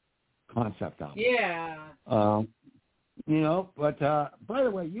concept albums. Yeah. But by the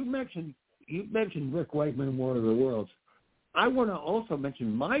way, you mentioned Rick Wakeman, War of the Worlds. I want to also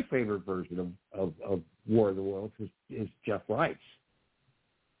mention my favorite version of War of the Worlds is Jeff Wright's,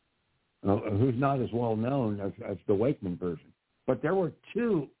 who's not as well known as the Wakeman version. But there were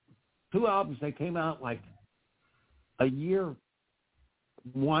two albums that came out like a year,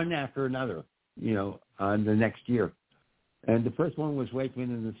 one after another, the next year. And the first one was Wakeman,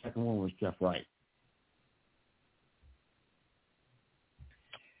 and the second one was Jeff Wright.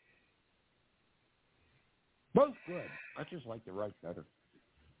 Both good. I just like the Wright better.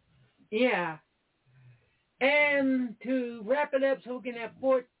 Yeah. And to wrap it up so we can have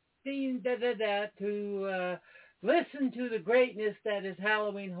 14 to listen to the greatness that is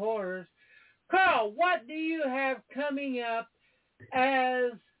Halloween Horrors. Carl, what do you have coming up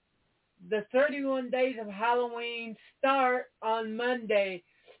as the 31 days of Halloween start on Monday?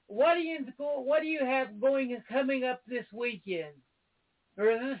 What do you have coming up this weekend? Or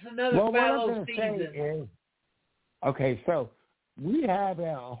is this another fallow season? Okay, so we have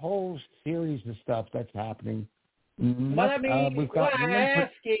a whole series of stuff that's happening. What I'm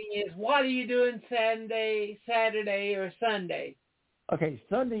asking is, what are you doing Saturday, or Sunday? Okay,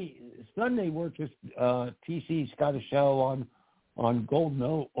 Sunday we're just TC's got a show on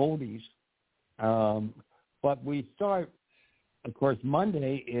Golden Oldies, but we start. Of course,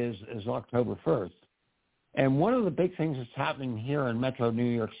 Monday is October 1st, and one of the big things that's happening here in Metro New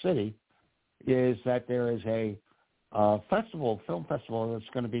York City is that there is a film festival that's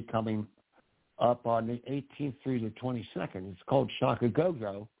going to be coming up on the 18th through the 22nd. It's called Shaka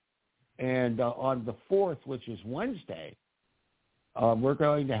Go-Go. And on the 4th, which is Wednesday, we're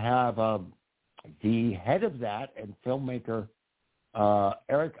going to have the head of that and filmmaker,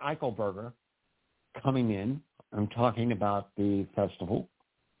 Eric Eichelberger, coming in and talking about the festival.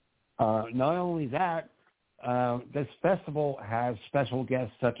 Not only that, this festival has special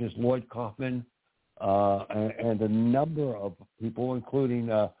guests such as Lloyd Kaufman, and a number of people, including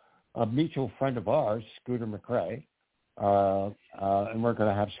a mutual friend of ours, Scooter McRae. And we're going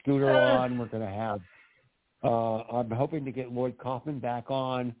to have Scooter on. We're going to have, I'm hoping to get Lloyd Kaufman back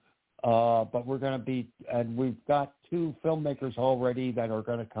on. But we're going to be, and we've got two filmmakers already that are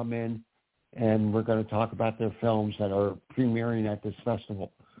going to come in, and we're going to talk about their films that are premiering at this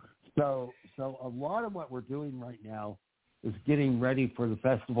festival. So a lot of what we're doing right now is getting ready for the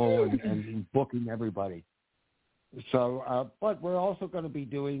festival and booking everybody. So, but we're also going to be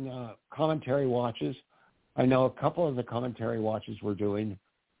doing commentary watches. I know a couple of the commentary watches we're doing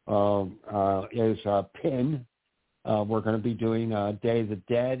is PIN. We're going to be doing Day of the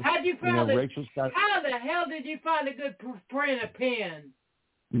Dead. How the hell did you find a good print of PIN?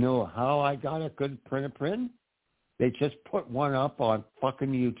 You know how I got a good print of PIN? They just put one up on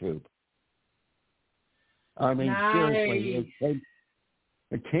fucking YouTube. I mean, nice. Seriously,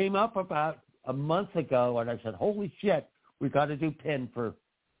 it came up about a month ago, and I said, holy shit, we got to do PIN for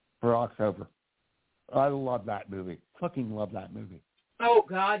October. I love that movie. Fucking love that movie. Oh,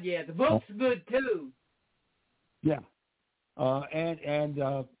 God, yeah. The book's good, too. Yeah. And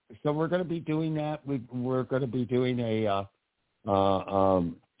so we're going to be doing that. We're going to be doing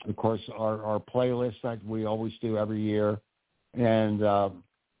of course, our playlist that we always do every year. And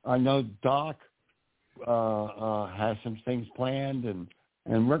I know Doc has some things planned,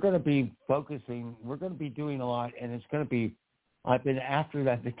 and we're going to be focusing. We're going to be doing a lot, and it's going to be. I've been after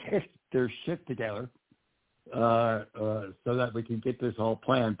that to get their shit together, so that we can get this all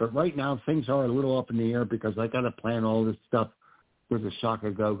planned. But right now, things are a little up in the air because I got to plan all this stuff with the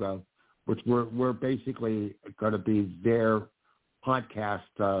Shaka Go-Go, which we're basically going to be their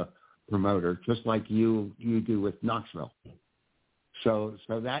podcast promoter, just like you do with Knoxville. So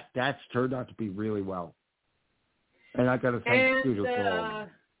that's turned out to be really well. And I got to thank Scooter for all that.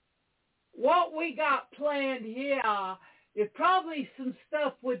 what we got planned here is probably some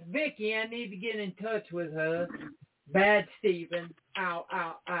stuff with Vicky. I need to get in touch with her. Bad Stephen. Ow,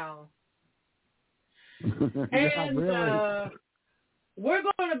 ow, ow. And really? We're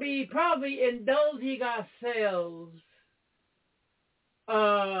going to be probably indulging ourselves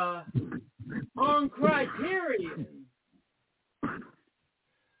on Criterion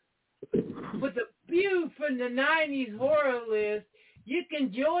with a view from the 90s horror list. You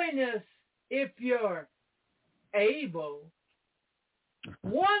can join us if you're able.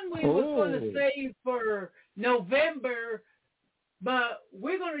 One we were going to save for November, but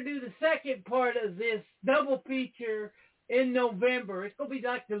we're going to do the second part of this double feature in November. It's going to be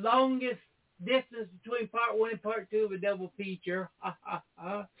like the longest distance between part 1 and part 2 of a double feature.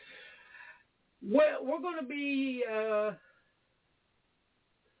 We're going to be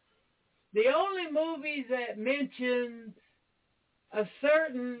the only movies that mentions a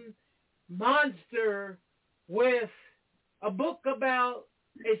certain monster with a book about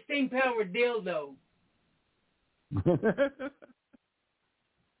a steam-powered dildo.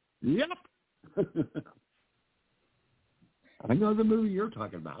 Yep. I know the movie you're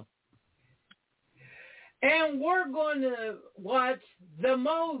talking about. And we're going to watch the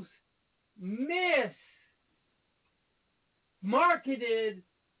most marketed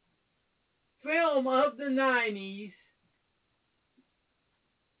film of the 90s.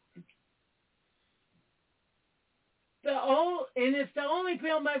 And it's the only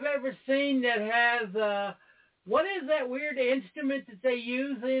film I've ever seen that has, what is that weird instrument that they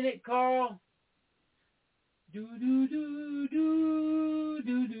use in it, Carl?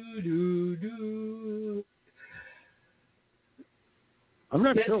 Do-do-do-do-do-do-do-do. I'm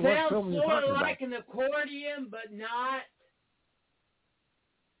not sure what film you're talking about. It sounds sort of like an accordion, but not.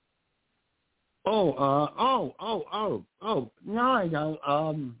 Now I know.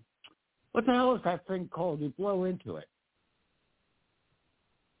 What the hell is that thing called? You blow into it.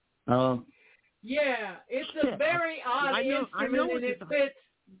 Yeah, it's a very odd instrument,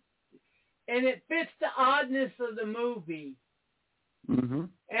 and it fits the oddness of the movie. Mm-hmm.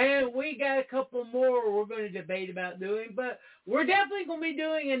 And we got a couple more we're going to debate about doing, but we're definitely going to be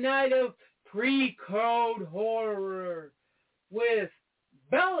doing a night of pre-code horror with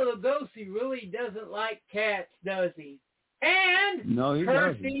Bela Lugosi. Really doesn't like cats, does he? And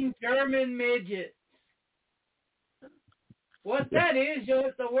cursing German midgets. What that is, you'll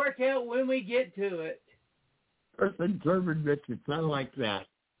have to work out when we get to it. Cursing German midgets, I like that.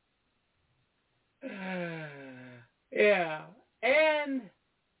 Yeah. And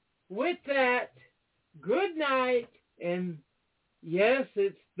with that, good night. And yes,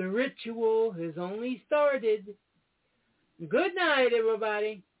 it's the ritual has only started. Good night,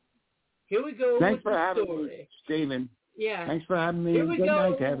 everybody. Here we go. Thanks for the having story. me, Stephen. Yeah. Thanks for having me. Here we Good go.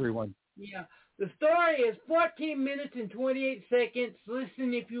 night to everyone. Yeah. The story is 14 minutes and 28 seconds.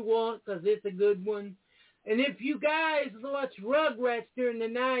 Listen if you want, because it's a good one. And if you guys watch Rugrats during the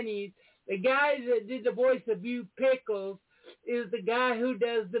 90s, the guy that did the voice of Hugh Pickles is the guy who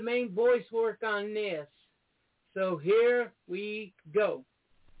does the main voice work on this. So here we go.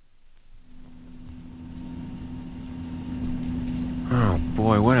 Oh,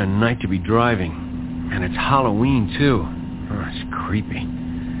 boy, what a night to be driving. And it's Halloween, too. Oh, it's creepy.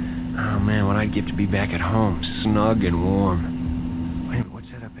 Oh, man, what I'd give to be back at home, snug and warm. Wait a minute,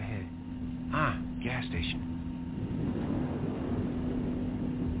 what's that up ahead? Ah, gas station.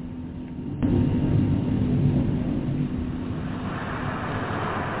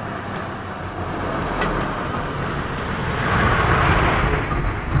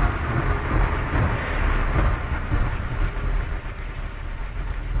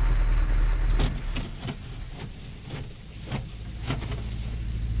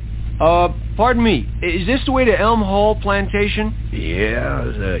 Pardon me, is this the way to Elm Hall Plantation?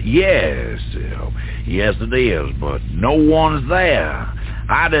 Yes, yes it is, but no one's there.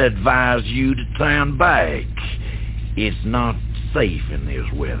 I'd advise you to turn back. It's not safe in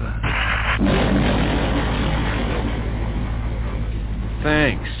this weather.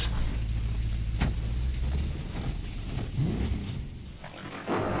 Thanks.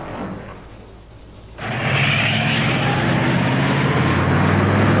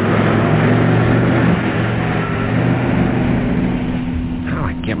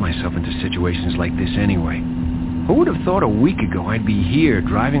 Situations like this anyway. Who would have thought a week ago I'd be here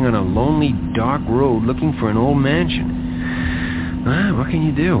driving on a lonely, dark road looking for an old mansion? What can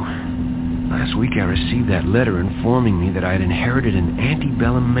you do? Last week I received that letter informing me that I had inherited an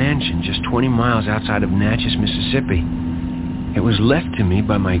antebellum mansion just 20 miles outside of Natchez, Mississippi. It was left to me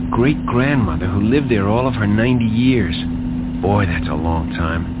by my great-grandmother who lived there all of her 90 years. Boy, that's a long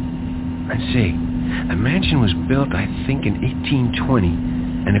time. Let's see. The mansion was built, I think, in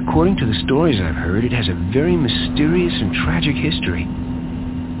 1820, and according to the stories I've heard, it has a very mysterious and tragic history.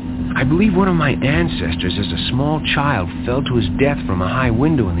 I believe one of my ancestors as a small child fell to his death from a high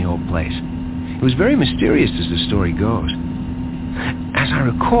window in the old place. It was very mysterious as the story goes. As I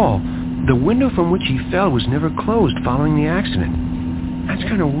recall, the window from which he fell was never closed following the accident. That's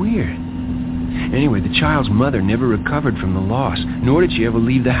kind of weird. Anyway, the child's mother never recovered from the loss, nor did she ever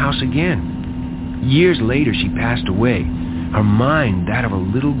leave the house again. Years later, she passed away, her mind that of a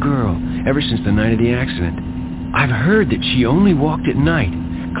little girl, ever since the night of the accident. I've heard that she only walked at night,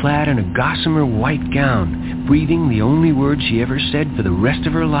 clad in a gossamer white gown, breathing the only words she ever said for the rest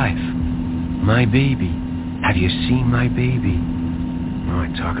of her life. My baby. Have you seen my baby? Oh, I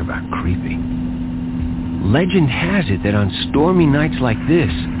talk about creepy. Legend has it that on stormy nights like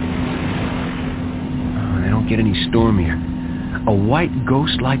this, they don't get any stormier, a white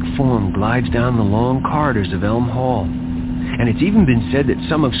ghost-like form glides down the long corridors of Elm Hall. And it's even been said that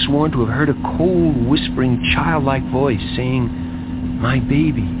some have sworn to have heard a cold, whispering, childlike voice saying, my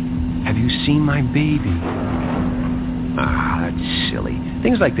baby, have you seen my baby? Ah, that's silly.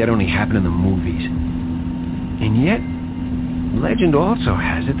 Things like that only happen in the movies. And yet, legend also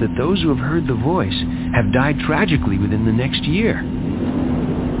has it that those who have heard the voice have died tragically within the next year.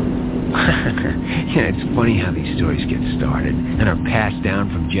 Yeah, it's funny how these stories get started and are passed down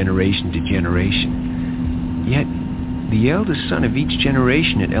from generation to generation. Yet, the eldest son of each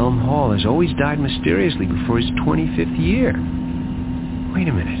generation at Elm Hall has always died mysteriously before his 25th year. Wait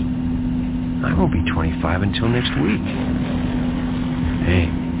a minute. I won't be 25 until next week. Hey,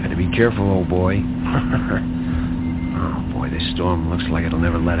 better be careful, old boy. Oh, boy, this storm looks like it'll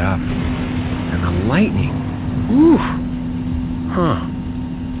never let up. And the lightning. Ooh. Huh.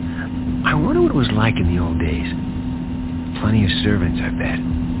 I wonder what it was like in the old days. Plenty of servants, I bet.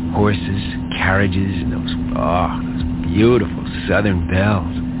 Horses, carriages, and those beautiful southern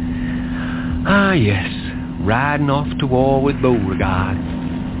bells. Ah, yes. Riding off to war with Beauregard.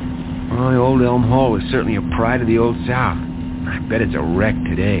 Well, the old Elm Hall was certainly a pride of the Old South. I bet it's a wreck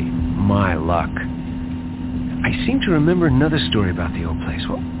today. My luck. I seem to remember another story about the old place.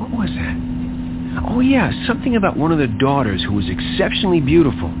 What was that? Oh, yeah, something about one of the daughters who was exceptionally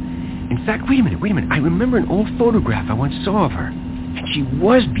beautiful. In fact, wait a minute. I remember an old photograph I once saw of her. And she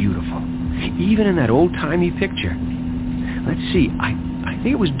was beautiful, even in that old-timey picture. Let's see, I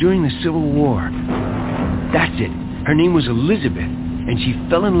think it was during the Civil War. That's it. Her name was Elizabeth, and she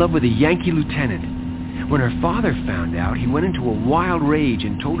fell in love with a Yankee lieutenant. When her father found out, he went into a wild rage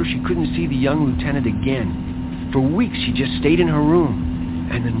and told her she couldn't see the young lieutenant again. For weeks, she just stayed in her room.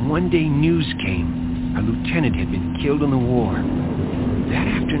 And then one day news came. Her lieutenant had been killed in the war. That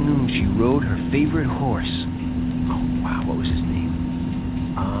afternoon, she rode her favorite horse. Oh, wow, what was his name?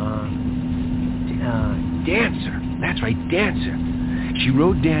 Dancer. That's right, Dancer. She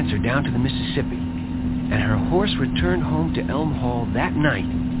rode Dancer down to the Mississippi, and her horse returned home to Elm Hall that night,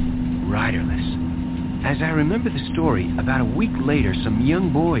 riderless. As I remember the story, about a week later, some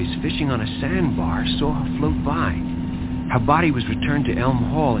young boys fishing on a sandbar saw her float by. Her body was returned to Elm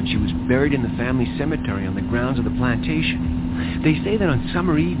Hall, and she was buried in the family cemetery on the grounds of the plantation. They say that on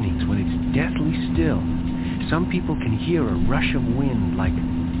summer evenings, when it's deathly still, some people can hear a rush of wind like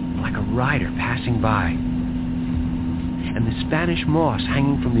a rider passing by. And the Spanish moss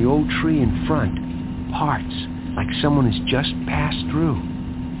hanging from the old tree in front parts like someone has just passed through.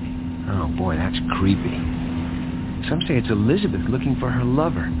 Oh boy, that's creepy. Some say it's Elizabeth looking for her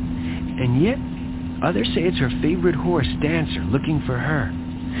lover, and yet others say it's her favorite horse, Dancer, looking for her.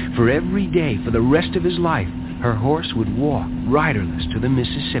 For every day, for the rest of his life, her horse would walk riderless to the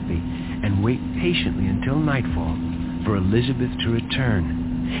Mississippi and wait patiently until nightfall for Elizabeth to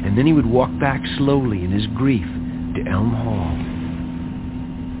return. And then he would walk back slowly in his grief to Elm Hall.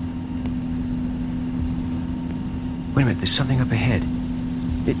 Wait a minute, there's something up ahead.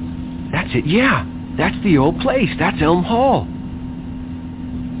 That's it, yeah. That's the old place. That's Elm Hall.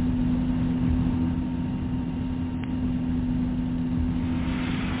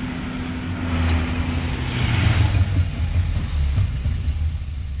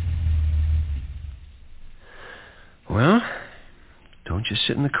 Well, don't just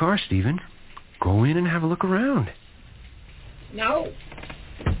sit in the car, Stephen. Go in and have a look around. No.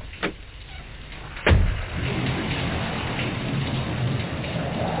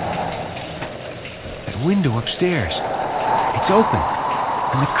 That window upstairs. It's open.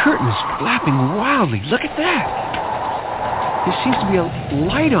 And the curtain is flapping wildly. Look at that. There seems to be a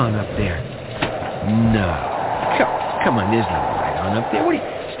light on up there. No. Come on, there's no light on up there.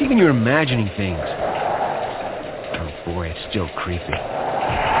 Stephen, you're imagining things. Oh, boy, it's still creepy.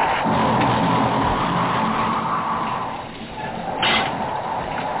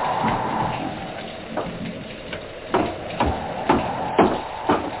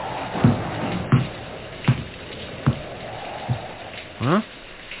 Huh?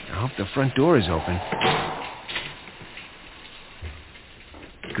 I hope the front door is open.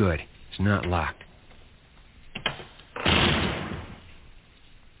 Good. It's not locked.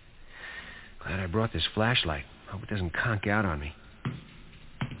 Glad I brought this flashlight. Hope it doesn't conk out on me.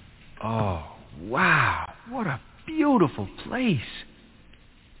 Oh, wow. What a beautiful place.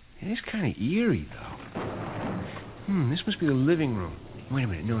 It is kind of eerie, though. This must be the living room. Wait a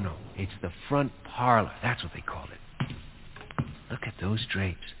minute. No. It's the front parlor. That's what they called it. Look at those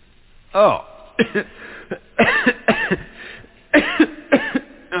drapes. Oh.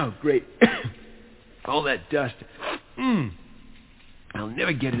 Oh, great. All that dust. I'll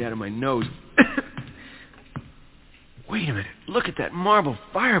never get it out of my nose. Wait a minute. Look at that marble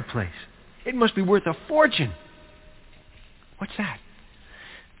fireplace. It must be worth a fortune. What's that?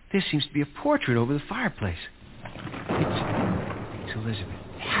 There seems to be a portrait over the fireplace. It's Elizabeth.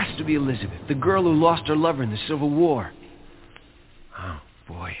 It has to be Elizabeth, the girl who lost her lover in the Civil War. Oh,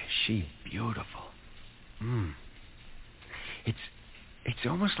 boy, is she beautiful. It's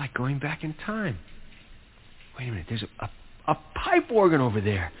almost like going back in time. Wait a minute, there's a pipe organ over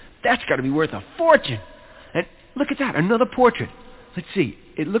there. That's got to be worth a fortune. And look at that, another portrait. Let's see.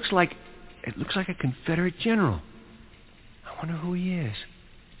 It looks like a Confederate general. I wonder who he is.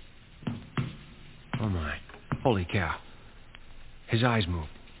 Oh my. Holy cow. His eyes moved.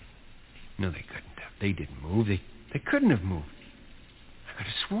 No, they couldn't have. They didn't move. They couldn't have moved. I could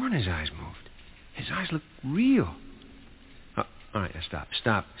have sworn his eyes moved. His eyes looked real. Oh, all right, now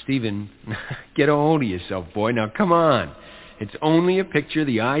stop. Stephen, get a hold of yourself, boy. Now, come on. It's only a picture.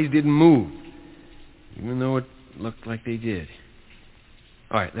 The eyes didn't move. Even though it looked like they did.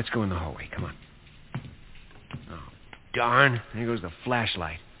 All right, let's go in the hallway. Come on. Oh, darn. There goes the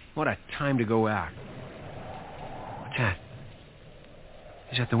flashlight. What a time to go out. What's that?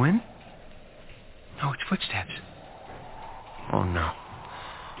 Is that the wind? No, it's footsteps. Oh, no.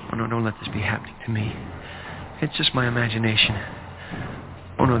 Oh, no, don't let this be happening to me. It's just my imagination.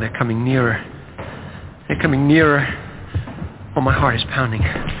 Oh, no, they're coming nearer. They're coming nearer. Oh, my heart is pounding.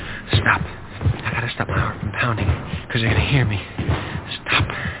 Stop. I gotta stop my heart from pounding, because they're gonna hear me. Stop.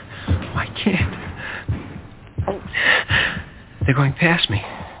 Oh, I can't. Oh. They're going past me.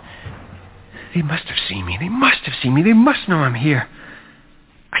 They must have seen me. They must have seen me. They must know I'm here.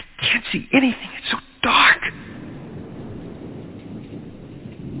 I can't see anything. It's so dark.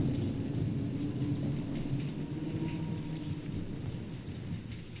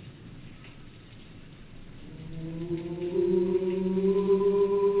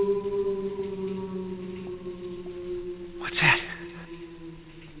 What's that?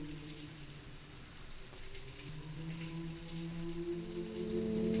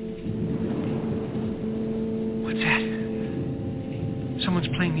 What's that? Someone's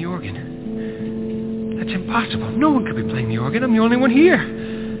playing the organ. That's impossible. No one could be playing the organ. I'm the only one here.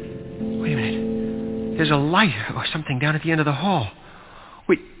 Wait a minute. There's a light or something down at the end of the hall.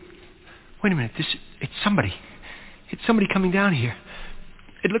 Wait a minute. It's somebody. It's somebody coming down here.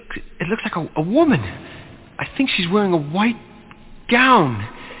 It looks like a woman. I think she's wearing a white gown.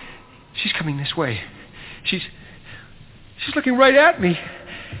 She's coming this way. She's looking right at me.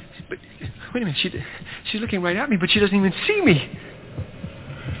 But wait a minute. She's looking right at me, but she doesn't even see me.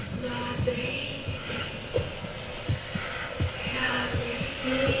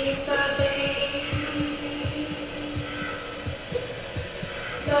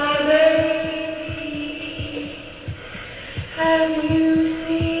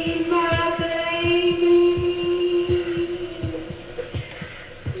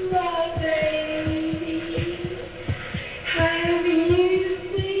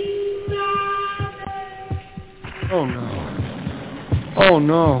 Oh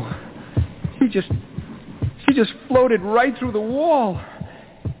no. She just floated right through the wall.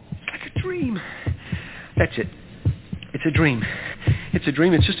 It's like a dream. That's it. It's a dream. It's a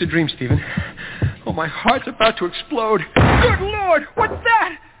dream. It's just a dream, Stephen. Oh, my heart's about to explode. Good Lord! What's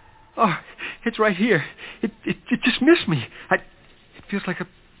that? Oh, it's right here. It just missed me. It feels like a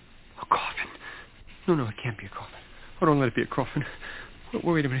coffin. No, it can't be a coffin. Oh, don't let it be a coffin.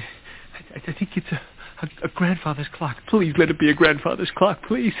 Wait a minute. I think it's a grandfather's clock. Please let it be a grandfather's clock,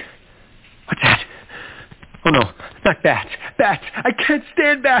 please. What's that? Oh, no. Not bats. Bats. I can't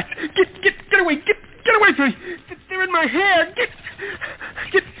stand bats. Get away. Get away from me. They're in my hair.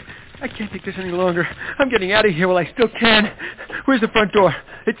 Get. I can't take this any longer. I'm getting out of here while I still can. Where's the front door?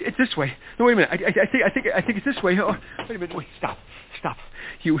 It's this way. No, wait a minute. I think it's this way. Oh, wait a minute. Wait. Stop. Stop.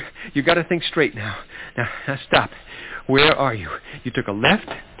 You got to think straight now. Now, stop. Where are you? You took a left?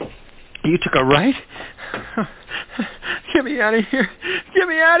 You took a right? Get me out of here. Get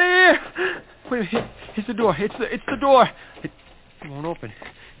me out of here. Wait, it's the door. It's the door. It won't open.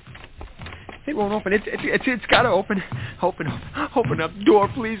 It won't open. It's got to open. Open up. Door,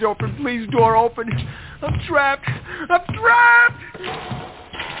 please open. Please, door, open. I'm trapped.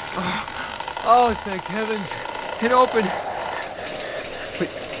 Oh, thank heavens. It opened. Wait,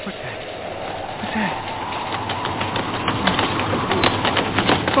 what's that?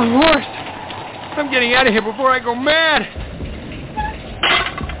 A horse! I'm getting out of here before I go mad!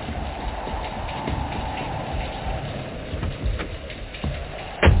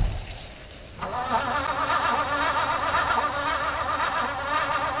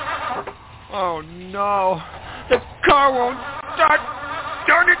 Oh, no. The car won't start.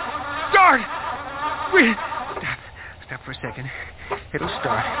 Darn it! Start! Wait. Stop for a second. It'll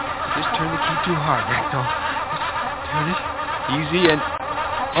start. Just turn the key too hard, that's all. Just turn it easy and...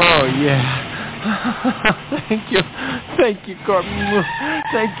 Oh, yeah. Thank you, Corbin.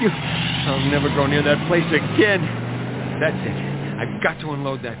 Thank you. I'll never go near that place again. That's it. I've got to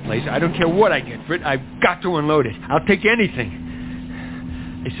unload that place. I don't care what I get for it. I've got to unload it. I'll take anything.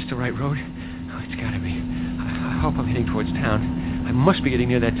 Is this the right road? Oh, it's got to be. I hope I'm heading towards town. I must be getting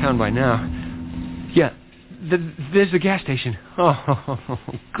near that town by now. Yeah, there's the gas station. Oh,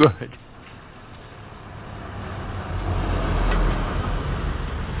 good.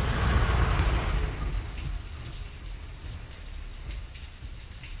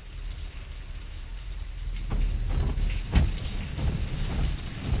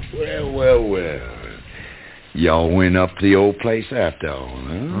 Well. Y'all went up to the old place after all,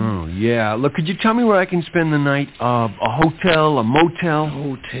 huh? Oh, yeah. Look, could you tell me where I can spend the night? A hotel, a motel?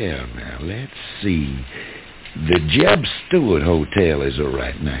 Hotel, now, let's see. The Jeb Stewart Hotel is a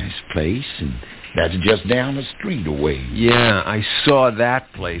right nice place, and that's just down the street away. Yeah, I saw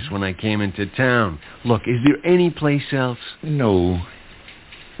that place when I came into town. Look, is there any place else? No.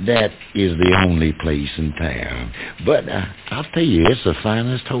 That is the only place in town. But I'll tell you, it's the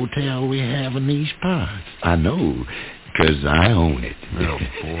finest hotel we have in these parts. I know, because I own it. Oh,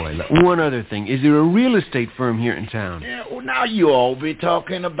 boy. One other thing. Is there a real estate firm here in town? Yeah, well, now you all be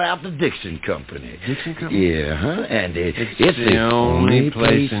talking about the Dixon Company. Dixon Company? Yeah, huh? And it's the only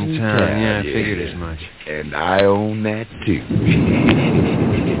place in town. Yeah, I figured as much. And I own that, too.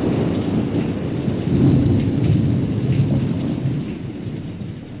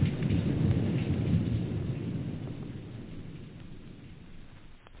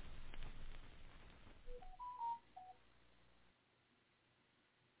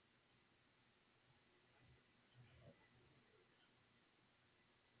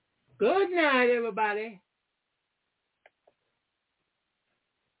 Good night, everybody.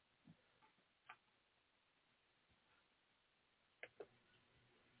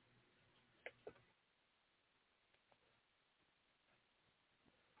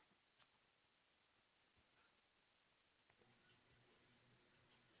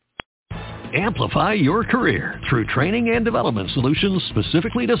 Amplify your career through training and development solutions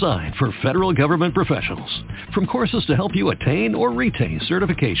specifically designed for federal government professionals. From courses to help you attain or retain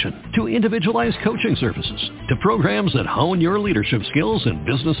certification, to individualized coaching services, to programs that hone your leadership skills and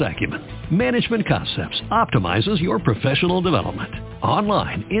business acumen, Management Concepts optimizes your professional development.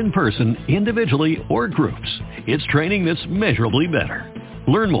 Online, in person, individually, or groups. It's training that's measurably better.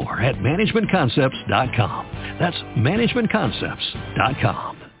 Learn more at managementconcepts.com. That's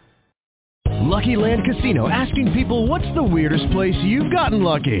managementconcepts.com. Lucky Land Casino, asking people, what's the weirdest place you've gotten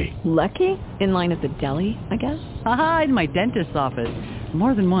lucky? Lucky? In line at the deli, I guess? Aha, in my dentist's office.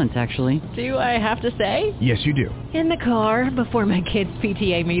 More than once, actually. Do I have to say? Yes, you do. In the car before my kids'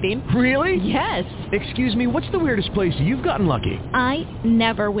 PTA meeting. Really? Yes. Excuse me, what's the weirdest place you've gotten lucky? I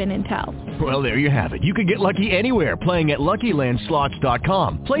never win and tell. Well, there you have it. You can get lucky anywhere, playing at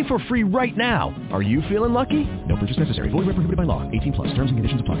LuckyLandSlots.com. Play for free right now. Are you feeling lucky? No purchase necessary. Void where prohibited by law. 18+. Terms and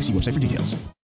conditions apply. See website for details.